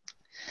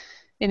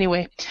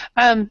anyway,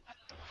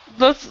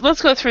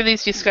 let's go through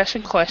these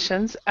discussion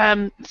questions.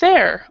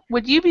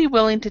 Would you be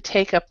willing to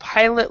take a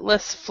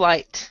pilotless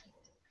flight?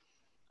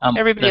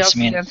 Everybody That's else has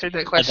mean answered that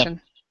the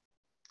question.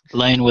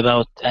 plane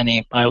without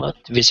any pilot,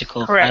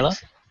 physical pilot?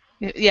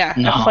 Correct. Yeah, a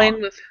No, plane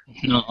with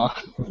no,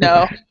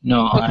 no.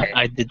 no. Okay.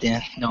 I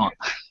didn't. No,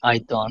 I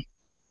don't.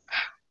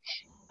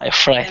 I'm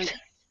afraid.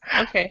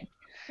 And okay.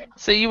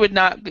 So you would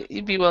not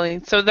be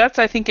willing. So that's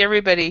I think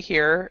everybody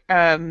here.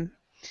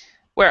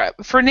 Where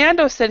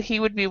Fernando said he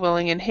would be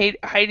willing, and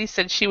Heidi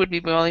said she would be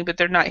willing, but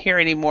they're not here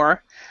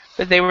anymore.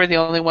 But they were the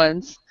only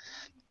ones.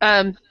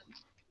 Um,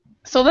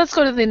 so let's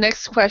go to the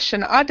next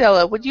question.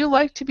 Adela, would you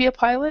like to be a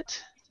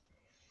pilot?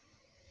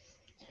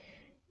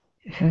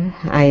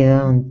 I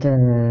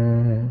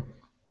don't.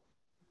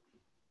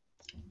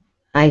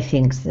 I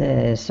think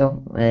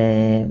so.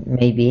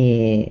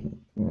 Maybe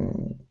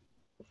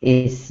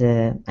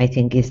I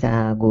think it's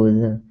a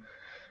good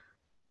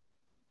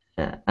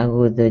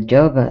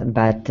job,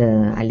 but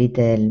a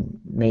little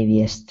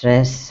maybe a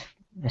stressful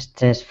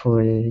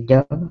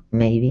job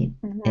maybe.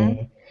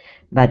 Mm-hmm.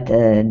 But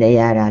there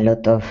are a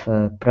lot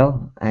of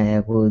pro.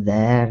 Would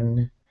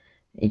earn.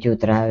 You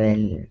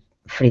travel,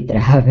 free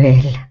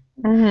travel.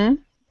 Mm-hmm.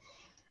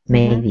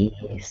 Maybe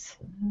it's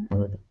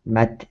good,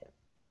 but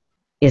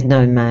it's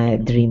not my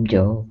dream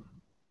job.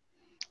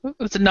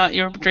 Was it not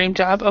your dream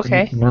job?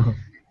 Okay. No.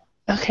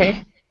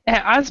 Okay.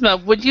 Asma,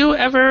 would you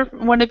ever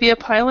want to be a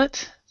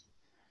pilot?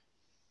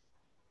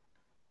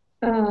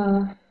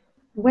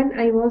 When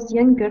I was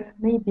younger,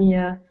 maybe,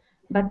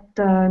 but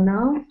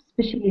now,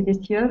 especially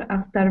this year,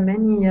 after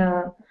many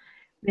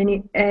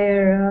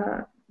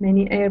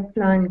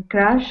airplane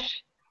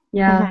crash,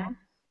 yeah. Mm-hmm.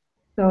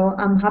 So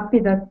I'm happy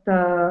that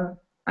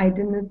I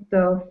didn't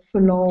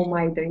follow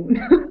my dream.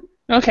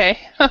 Okay.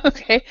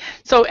 Okay.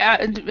 So,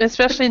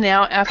 especially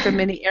now after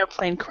many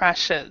airplane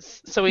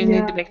crashes, so we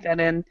need to Yeah. make that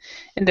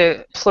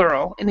into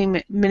plural.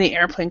 Many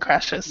airplane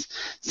crashes.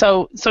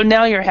 So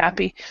now you're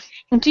happy.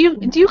 Do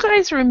you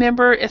guys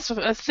remember?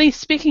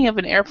 Speaking of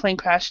an airplane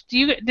crash,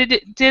 did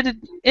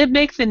it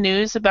make the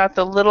news about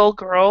the little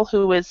girl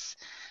who was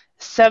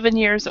 7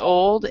 years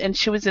old and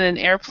she was in an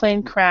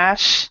airplane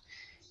crash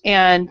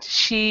and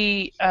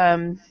she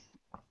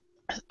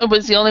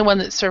was the only one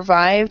that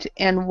survived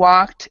and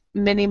walked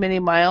many, many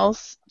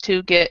miles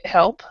to get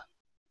help?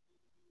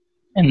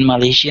 In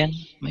Malaysian,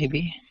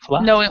 maybe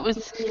flat. No, it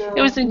was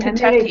in In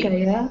America, Kentucky.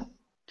 yeah.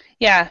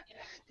 Yeah.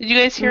 Did you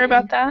guys hear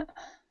about Mm, that?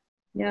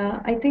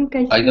 yeah, I think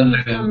I I don't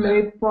see some remember.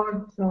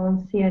 reports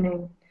on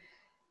CNN,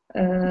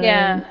 uh,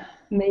 Yeah.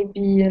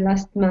 maybe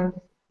last month.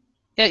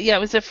 Yeah,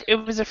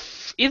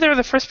 either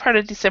the first part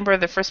of December or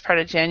the first part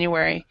of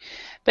January,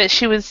 but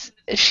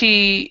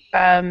she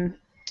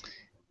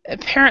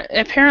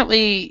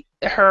apparently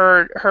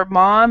her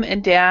mom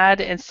and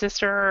dad and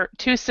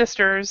two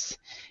sisters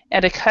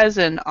and a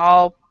cousin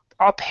all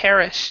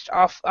perished,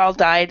 all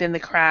died in the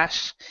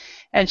crash,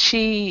 and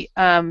she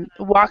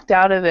walked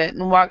out of it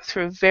and walked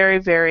through very,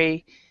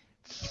 very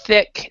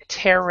thick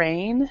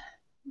terrain,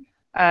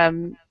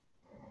 um,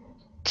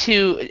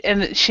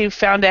 and she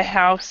found a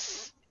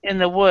house in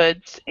the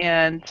woods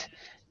and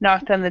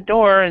knocked on the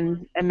door,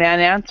 and a man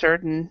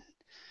answered and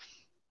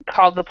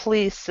called the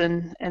police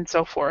and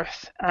so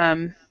forth.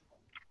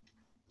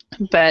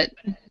 But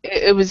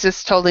it was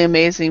just totally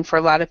amazing for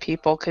a lot of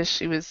people because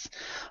she was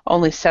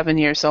only 7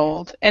 years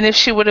old. And if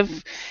she would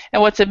have,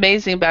 and what's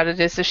amazing about it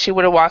is if she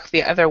would have walked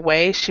the other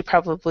way, she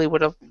probably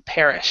would have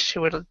perished. She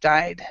would have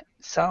died.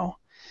 So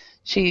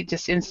she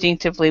just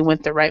instinctively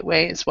went the right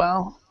way as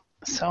well.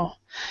 So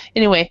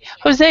anyway,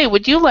 Jose,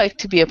 would you like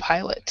to be a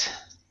pilot?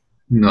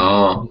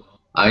 No,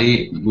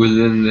 I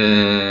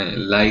wouldn't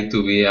like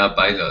to be a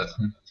pilot.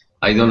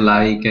 I don't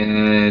like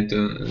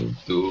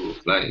to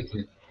fly.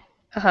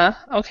 Uh-huh.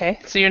 Okay.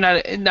 So you're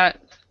not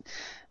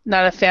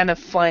a fan of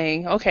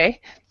flying.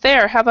 Okay.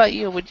 There, how about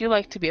you? Would you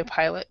like to be a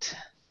pilot?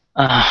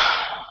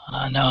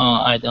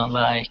 No, I don't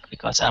like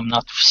because I'm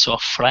not so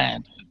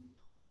afraid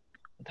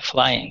with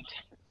flying.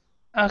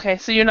 Okay,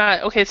 so you're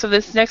not okay, so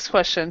this next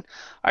question,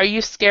 are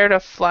you scared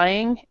of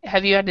flying?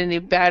 Have you had any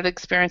bad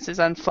experiences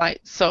on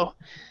flights? So,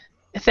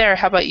 there,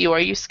 how about you? Are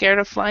you scared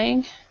of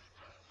flying?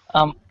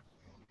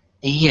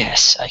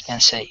 Yes, I can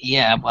say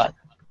yeah, but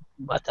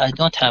I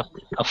don't have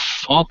a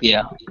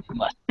phobia,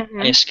 but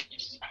I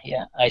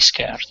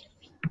scared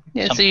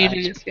Yeah, so you do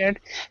sometimes. get scared.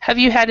 Have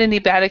you had any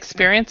bad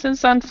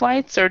experiences on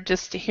flights or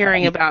just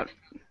hearing about?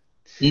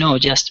 No,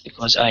 just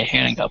because I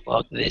hearing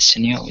about this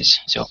news,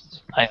 so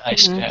I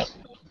scared.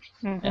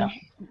 Yeah.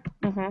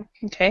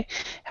 Okay.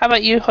 How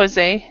about you,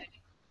 Jose?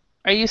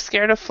 Are you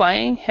scared of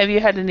flying? Have you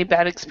had any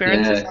bad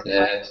experiences Yes, on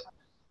flights? yes.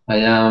 I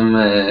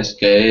am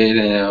scared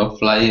of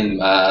flying,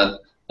 but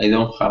I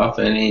don't have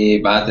any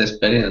bad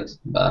experience.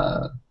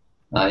 But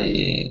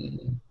I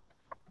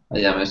I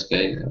am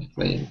scared of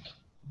flying.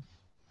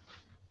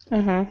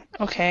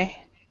 Okay.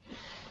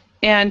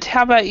 And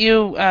how about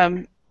you,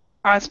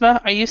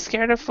 Ozma? Are you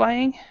scared of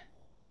flying?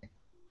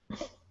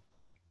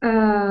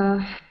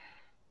 I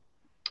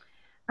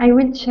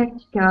will check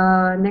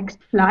next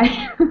flight,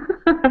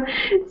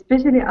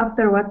 especially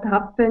after what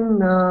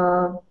happened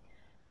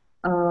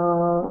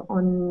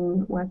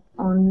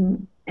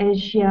on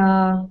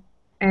Asia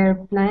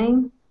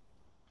airplane.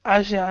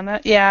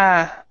 Ajana?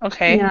 Yeah.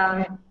 Okay.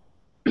 Yeah.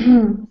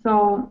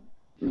 So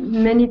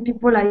many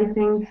people, I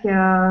think,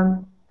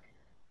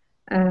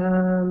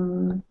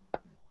 um,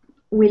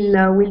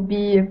 will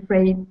be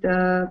afraid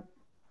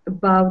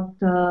about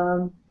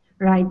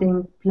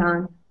riding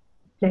plane.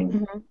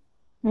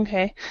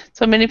 Okay.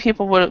 So many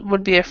people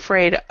would be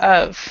afraid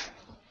of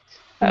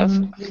Will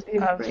be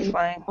afraid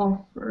flying.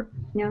 of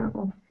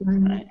flying.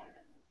 Right.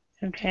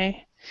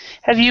 Okay.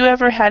 Have you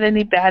ever had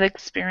any bad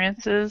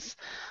experiences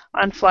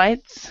on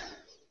flights?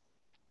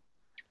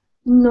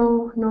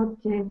 No, not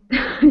yet.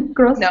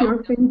 Cross No.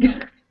 your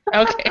finger.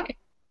 Okay.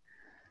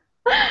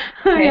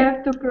 I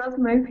have to cross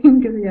my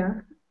finger, yeah.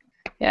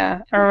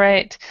 Yeah. All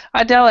right.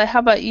 Adela, how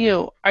about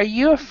you? Are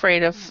you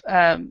afraid of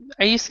are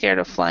you scared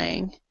of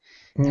flying?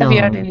 Have you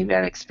had No, any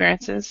bad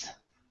experiences?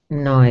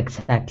 no,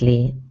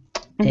 exactly.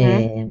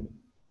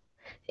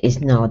 It's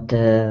not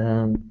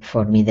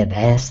for me the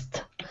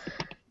best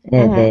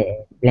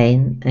the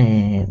plane,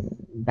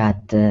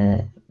 but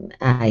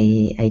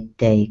I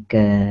take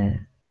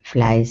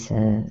flights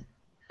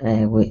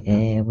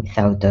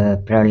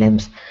without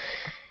problems.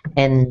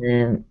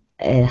 And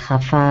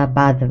have a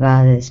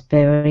bad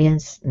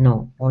experience?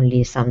 No,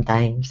 only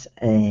sometimes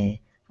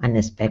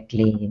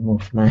unexpectedly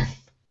movement.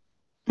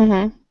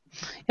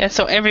 Yeah,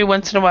 so every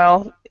once in a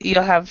while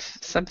you'll have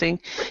something.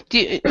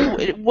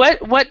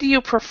 What do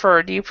you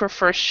prefer? Do you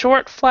prefer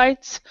short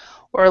flights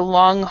or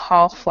long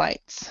haul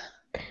flights?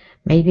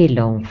 Maybe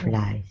long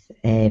flights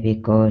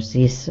because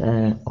it's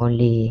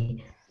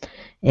only.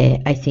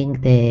 I think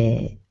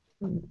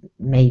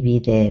maybe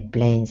the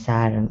planes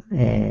are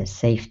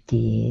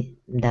safety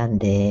than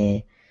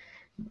the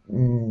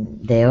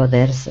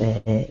others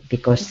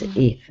because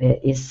if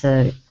it's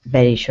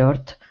very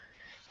short,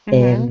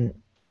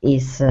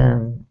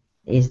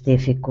 it's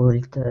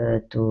difficult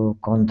to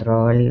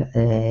control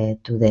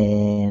to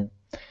the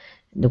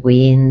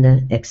wind,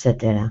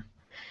 etc.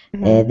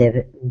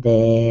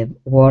 The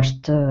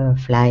worst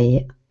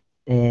fly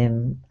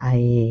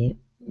I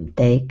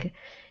take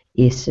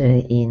is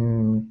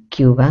in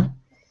Cuba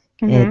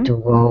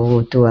to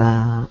go to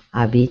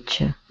a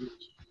beach,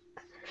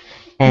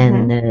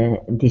 and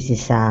this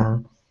is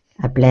a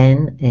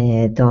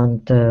plane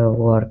don't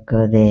work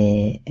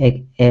the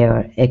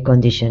air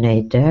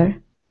conditioner.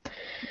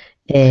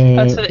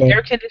 Oh, so the They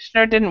air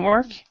conditioner didn't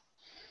work?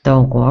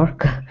 don't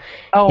work.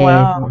 Oh,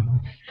 wow.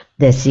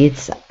 The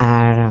seats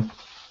are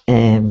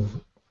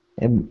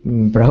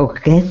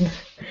broken,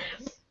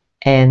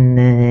 And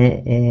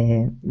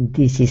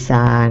this is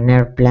an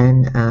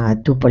airplane.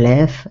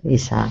 Tupolev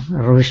is a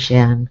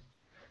Russian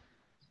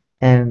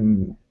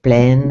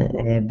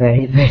plane,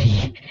 very,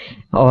 very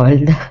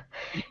old.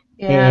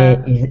 Yeah.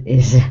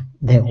 Is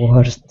the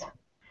worst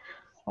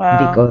Wow.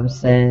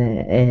 because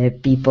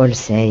people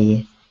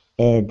say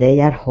they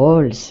are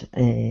holes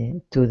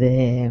to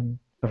the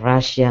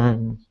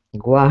Russian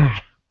war.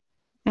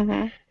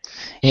 Hmm.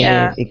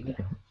 Yeah.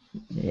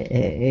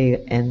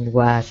 And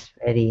was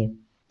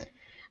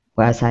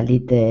a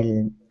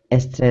little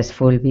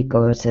stressful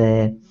because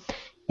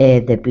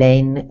the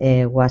plane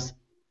was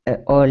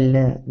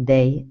all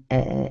day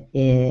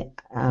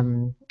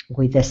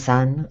with the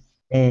sun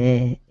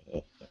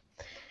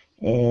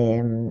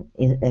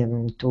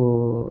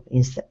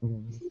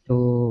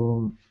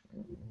to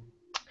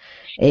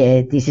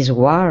this is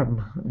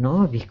warm,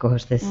 no?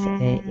 Because this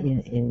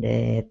in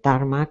the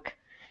tarmac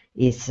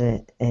is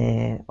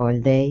all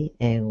day,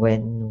 and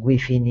when we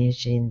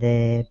finish in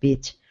the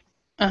beach,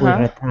 we Uh-huh.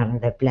 return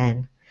the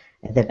plane.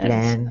 The Yes.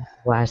 plane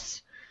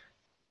was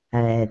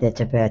the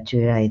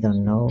temperature, I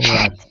don't know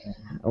what,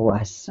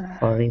 was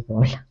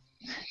horrible.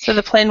 So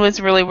the plane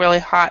was really, really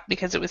hot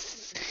because it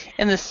was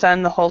in the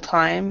sun the whole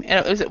time.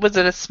 And was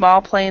it a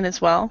small plane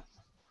as well?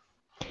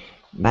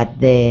 But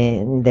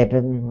the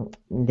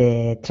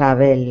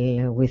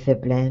travel with the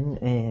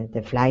plane,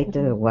 the flight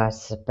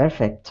was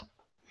perfect.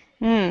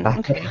 But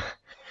Okay.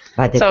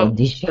 but the So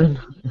condition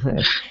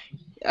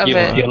of You it,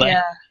 was like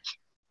yeah.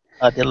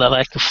 Adela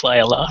like to fly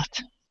a lot.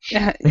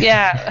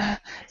 Yeah.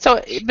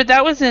 So, but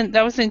that was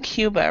in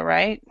Cuba,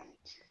 right?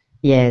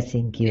 yes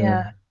in Yeah.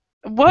 Cuba.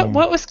 What Yeah.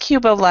 what was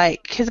Cuba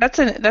like? Because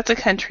that's a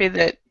country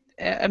that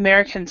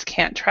Americans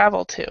can't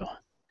travel to.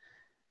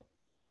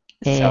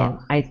 So,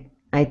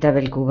 I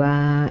traveled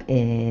Cuba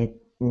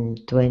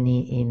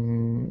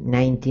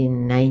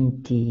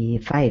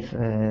 1995,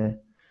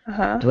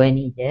 uh-huh.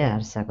 20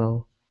 years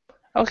ago.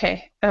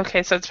 Okay.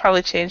 Okay. So it's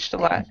probably changed a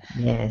lot.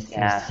 Yes,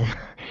 Yeah.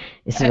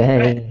 it's I,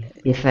 very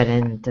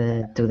different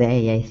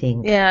today, I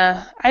think.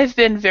 Yeah, I've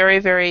been very,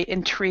 very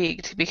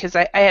intrigued because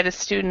I had a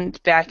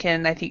student back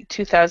in, I think,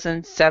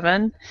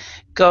 2007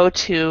 go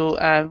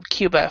to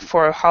Cuba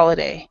for a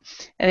holiday,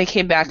 and they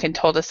came back and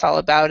told us all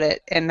about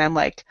it. And I'm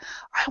like,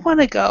 I want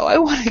to go, I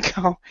want to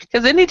go,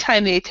 because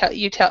anytime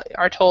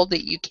are told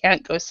that you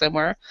can't go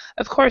somewhere,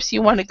 of course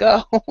you want to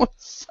go.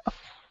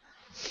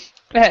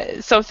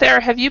 So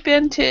Sarah, have you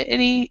been to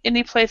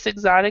any place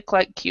exotic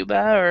like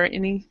Cuba or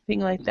anything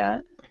like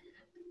that?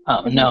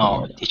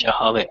 No, teacher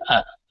Holly,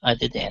 I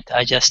didn't.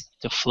 I just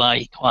to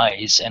fly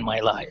twice in my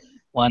life.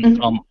 One Hmm.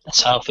 from the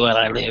south where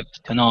I live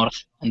to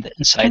north and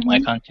inside my Hmm.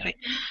 country.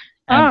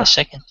 And the Ah.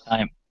 second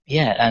time,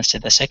 yeah, and so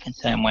the second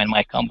time when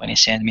my company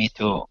sent me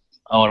to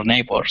our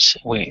neighbors,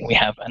 we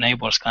have a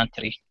neighbors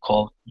country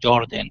called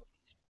Jordan.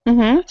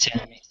 Hmm.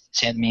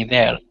 Send me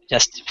there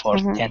just for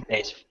Hmm. 10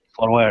 days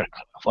for work,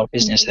 for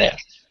business there.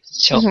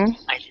 So Hmm.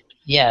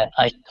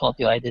 I told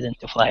you I didn't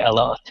fly a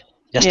lot,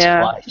 just Yeah.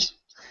 twice.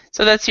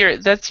 So that's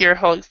your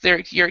whole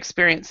your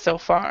experience so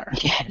far.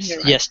 Yes, You're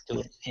right. yes,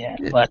 to yeah,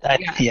 but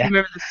Yeah, you yeah,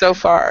 remember the so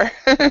far.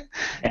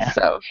 yeah,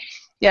 So,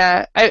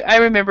 yeah, I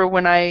remember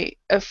when I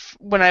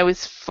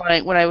was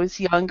flying when I was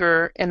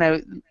younger and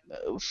I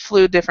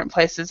flew different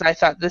places. I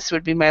thought this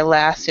would be my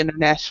last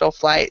international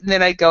flight, and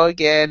then I go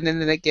again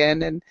and then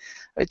again, and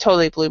it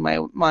totally blew my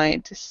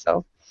mind.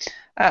 So,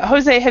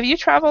 Jose, have you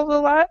traveled a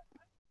lot?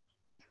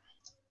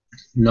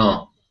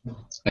 No,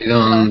 I No.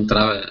 don't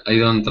travel. I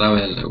don't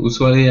travel.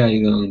 Usually,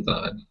 I don't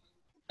travel.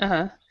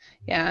 Uh-huh.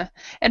 Yeah.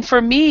 And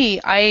for me,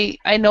 I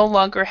no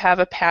longer have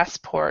a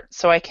passport,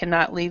 so I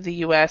cannot leave the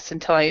US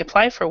until I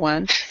apply for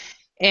one.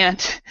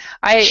 And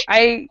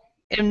I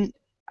am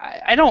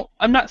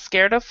I'm not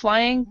scared of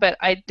flying, but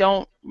I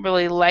don't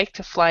really like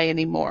to fly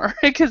anymore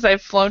because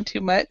I've flown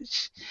too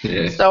much.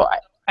 Yeah. So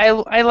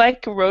I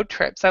like road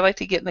trips. I like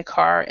to get in the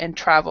car and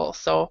travel.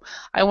 So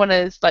I want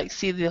to like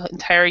see the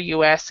entire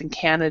US and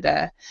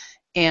Canada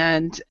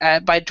and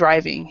by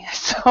driving.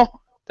 So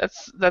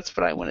that's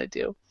what I want to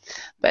do.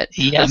 But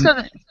yeah. let's go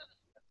to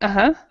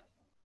uh-huh.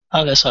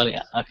 Okay, sorry.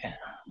 Okay,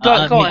 Go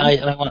I go mean,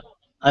 on.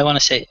 I want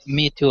to say,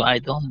 me too. I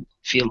don't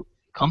feel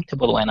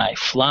comfortable when I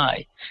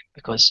fly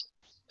because,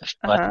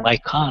 but Uh-huh. by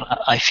car,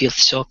 I feel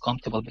so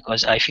comfortable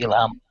because I feel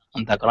I'm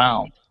on the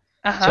ground.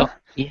 Uh-huh. So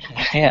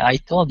yeah, I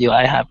told you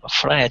I have a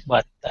fright,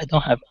 but I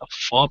don't have a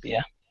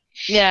phobia.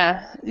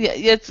 Yeah, yeah,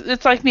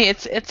 it's like me.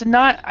 It's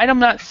not. I'm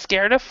not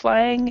scared of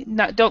flying.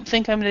 Not don't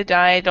think I'm gonna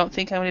die. Don't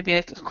think I'm gonna be in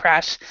a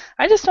crash.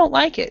 I just don't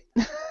like it.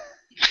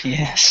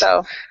 Yes.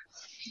 So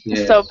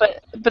so, Yes.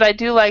 but I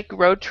do like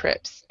road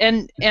trips,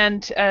 and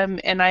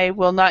I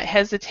will not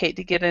hesitate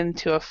to get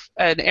into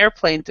an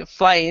airplane to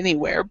fly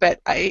anywhere. But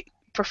I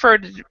prefer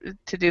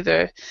to do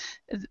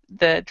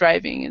the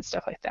driving and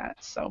stuff like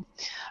that. So,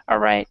 all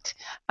right,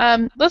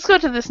 let's go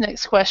to this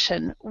next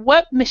question.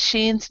 What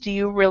machines do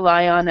you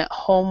rely on at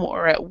home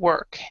or at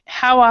work?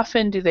 How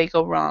often do they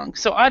go wrong?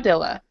 So,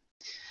 Adela.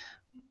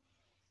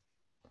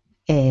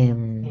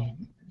 Um,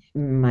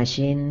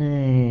 machine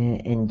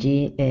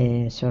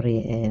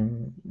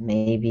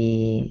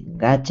maybe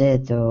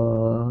gadget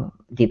or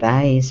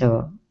device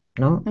or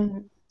no?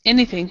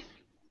 Anything.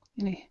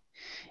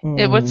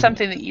 What's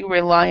something that you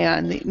rely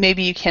on that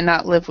maybe you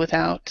cannot live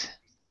without?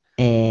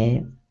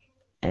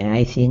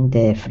 I think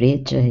the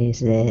fridge is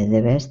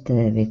the best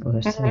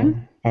because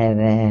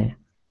ever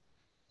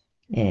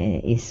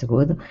is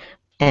good,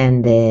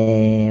 and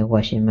the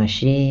washing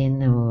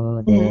machine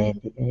or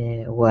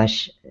the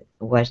wash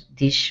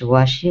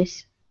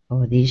dishwashes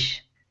or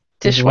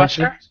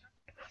Dishwasher?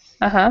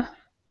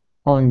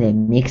 On the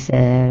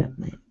mixer.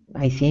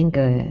 I think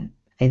I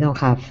don't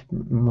have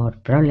more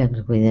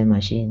problems with the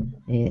machine.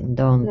 I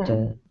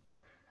don't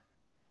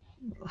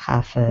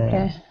have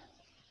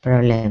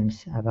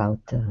problems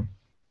about.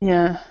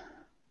 Yeah.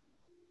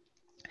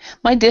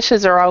 My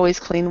dishes are always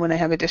clean when I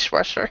have a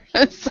dishwasher,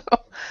 so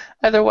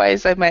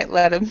otherwise I might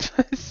let them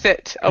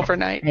sit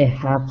overnight. I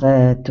have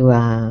to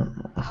a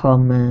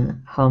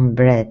home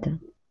bread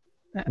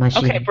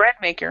machine. Okay, bread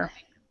maker.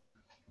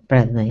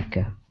 Bread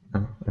maker.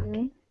 Oh,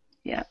 okay.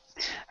 Yeah.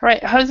 All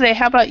right, Jose,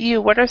 how about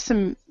you? What are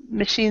some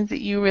machines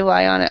that you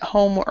rely on at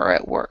home or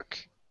at work?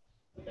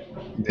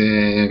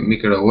 The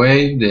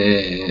microwave,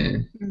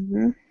 the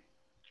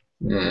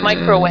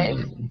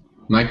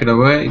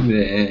Microwave.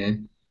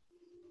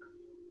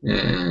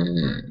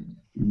 The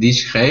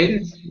dish hair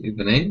is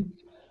the name.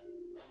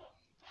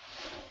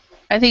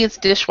 I think it's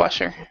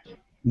dishwasher.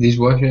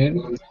 Dishwasher.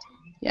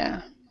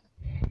 Yeah.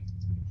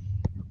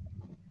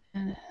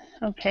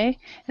 Okay.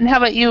 And how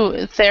about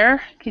you,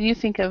 Thayer? Can you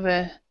think of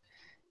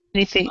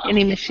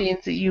any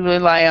machines that you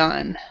rely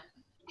on?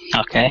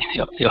 Okay,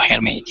 you hear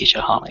me, Teacher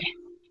Holly?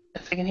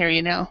 Yes, I can hear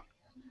you now.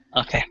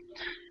 Okay.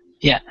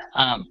 Yeah.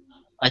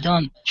 I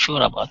don't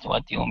sure about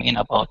what you mean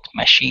about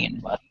machine,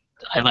 but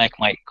I like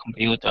my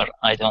computer.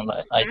 I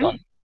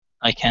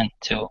can't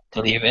to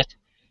leave it,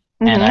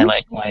 and I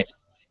like my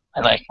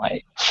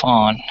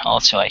phone.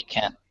 Also, I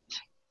can't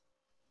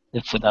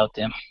live without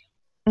them.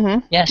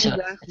 Yeah, so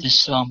it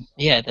is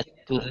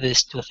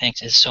these two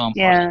things is so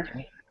important to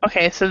me.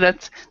 Okay, so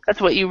that's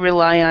what you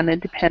rely on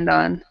and depend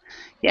on.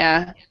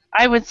 Yeah,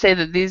 I would say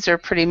that these are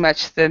pretty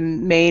much the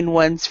main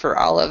ones for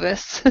all of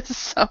us.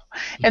 So,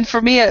 and for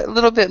me, a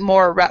little bit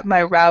more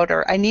my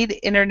router. I need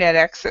internet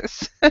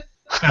access.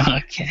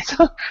 Okay.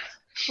 So,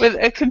 with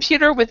a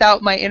computer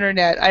without my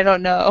internet, I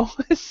don't know.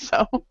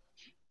 So,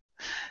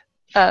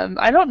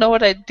 I don't know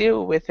what I'd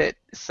do with it.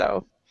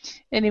 So,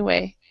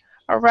 anyway,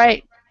 all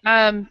right.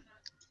 I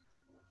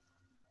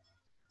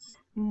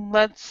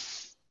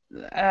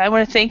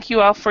want to thank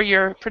you all for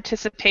your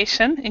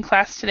participation in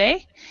class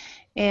today,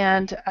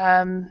 and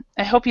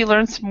I hope you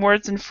learned some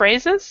words and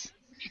phrases.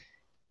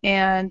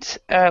 And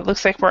it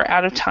looks like we're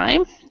out of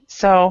time,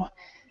 so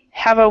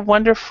have a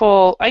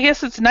wonderful. I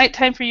guess it's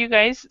nighttime for you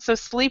guys, so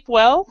sleep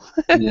well.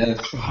 Yes.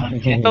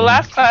 The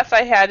last class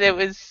I had, it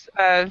was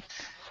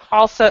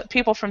also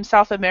people from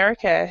South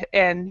America,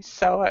 and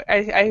so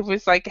I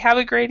was like, have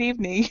a great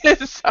evening.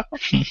 So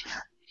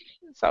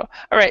all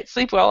right,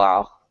 sleep well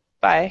all.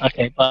 Bye.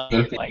 Okay,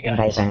 bye. Bye,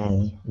 guys.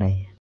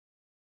 Bye.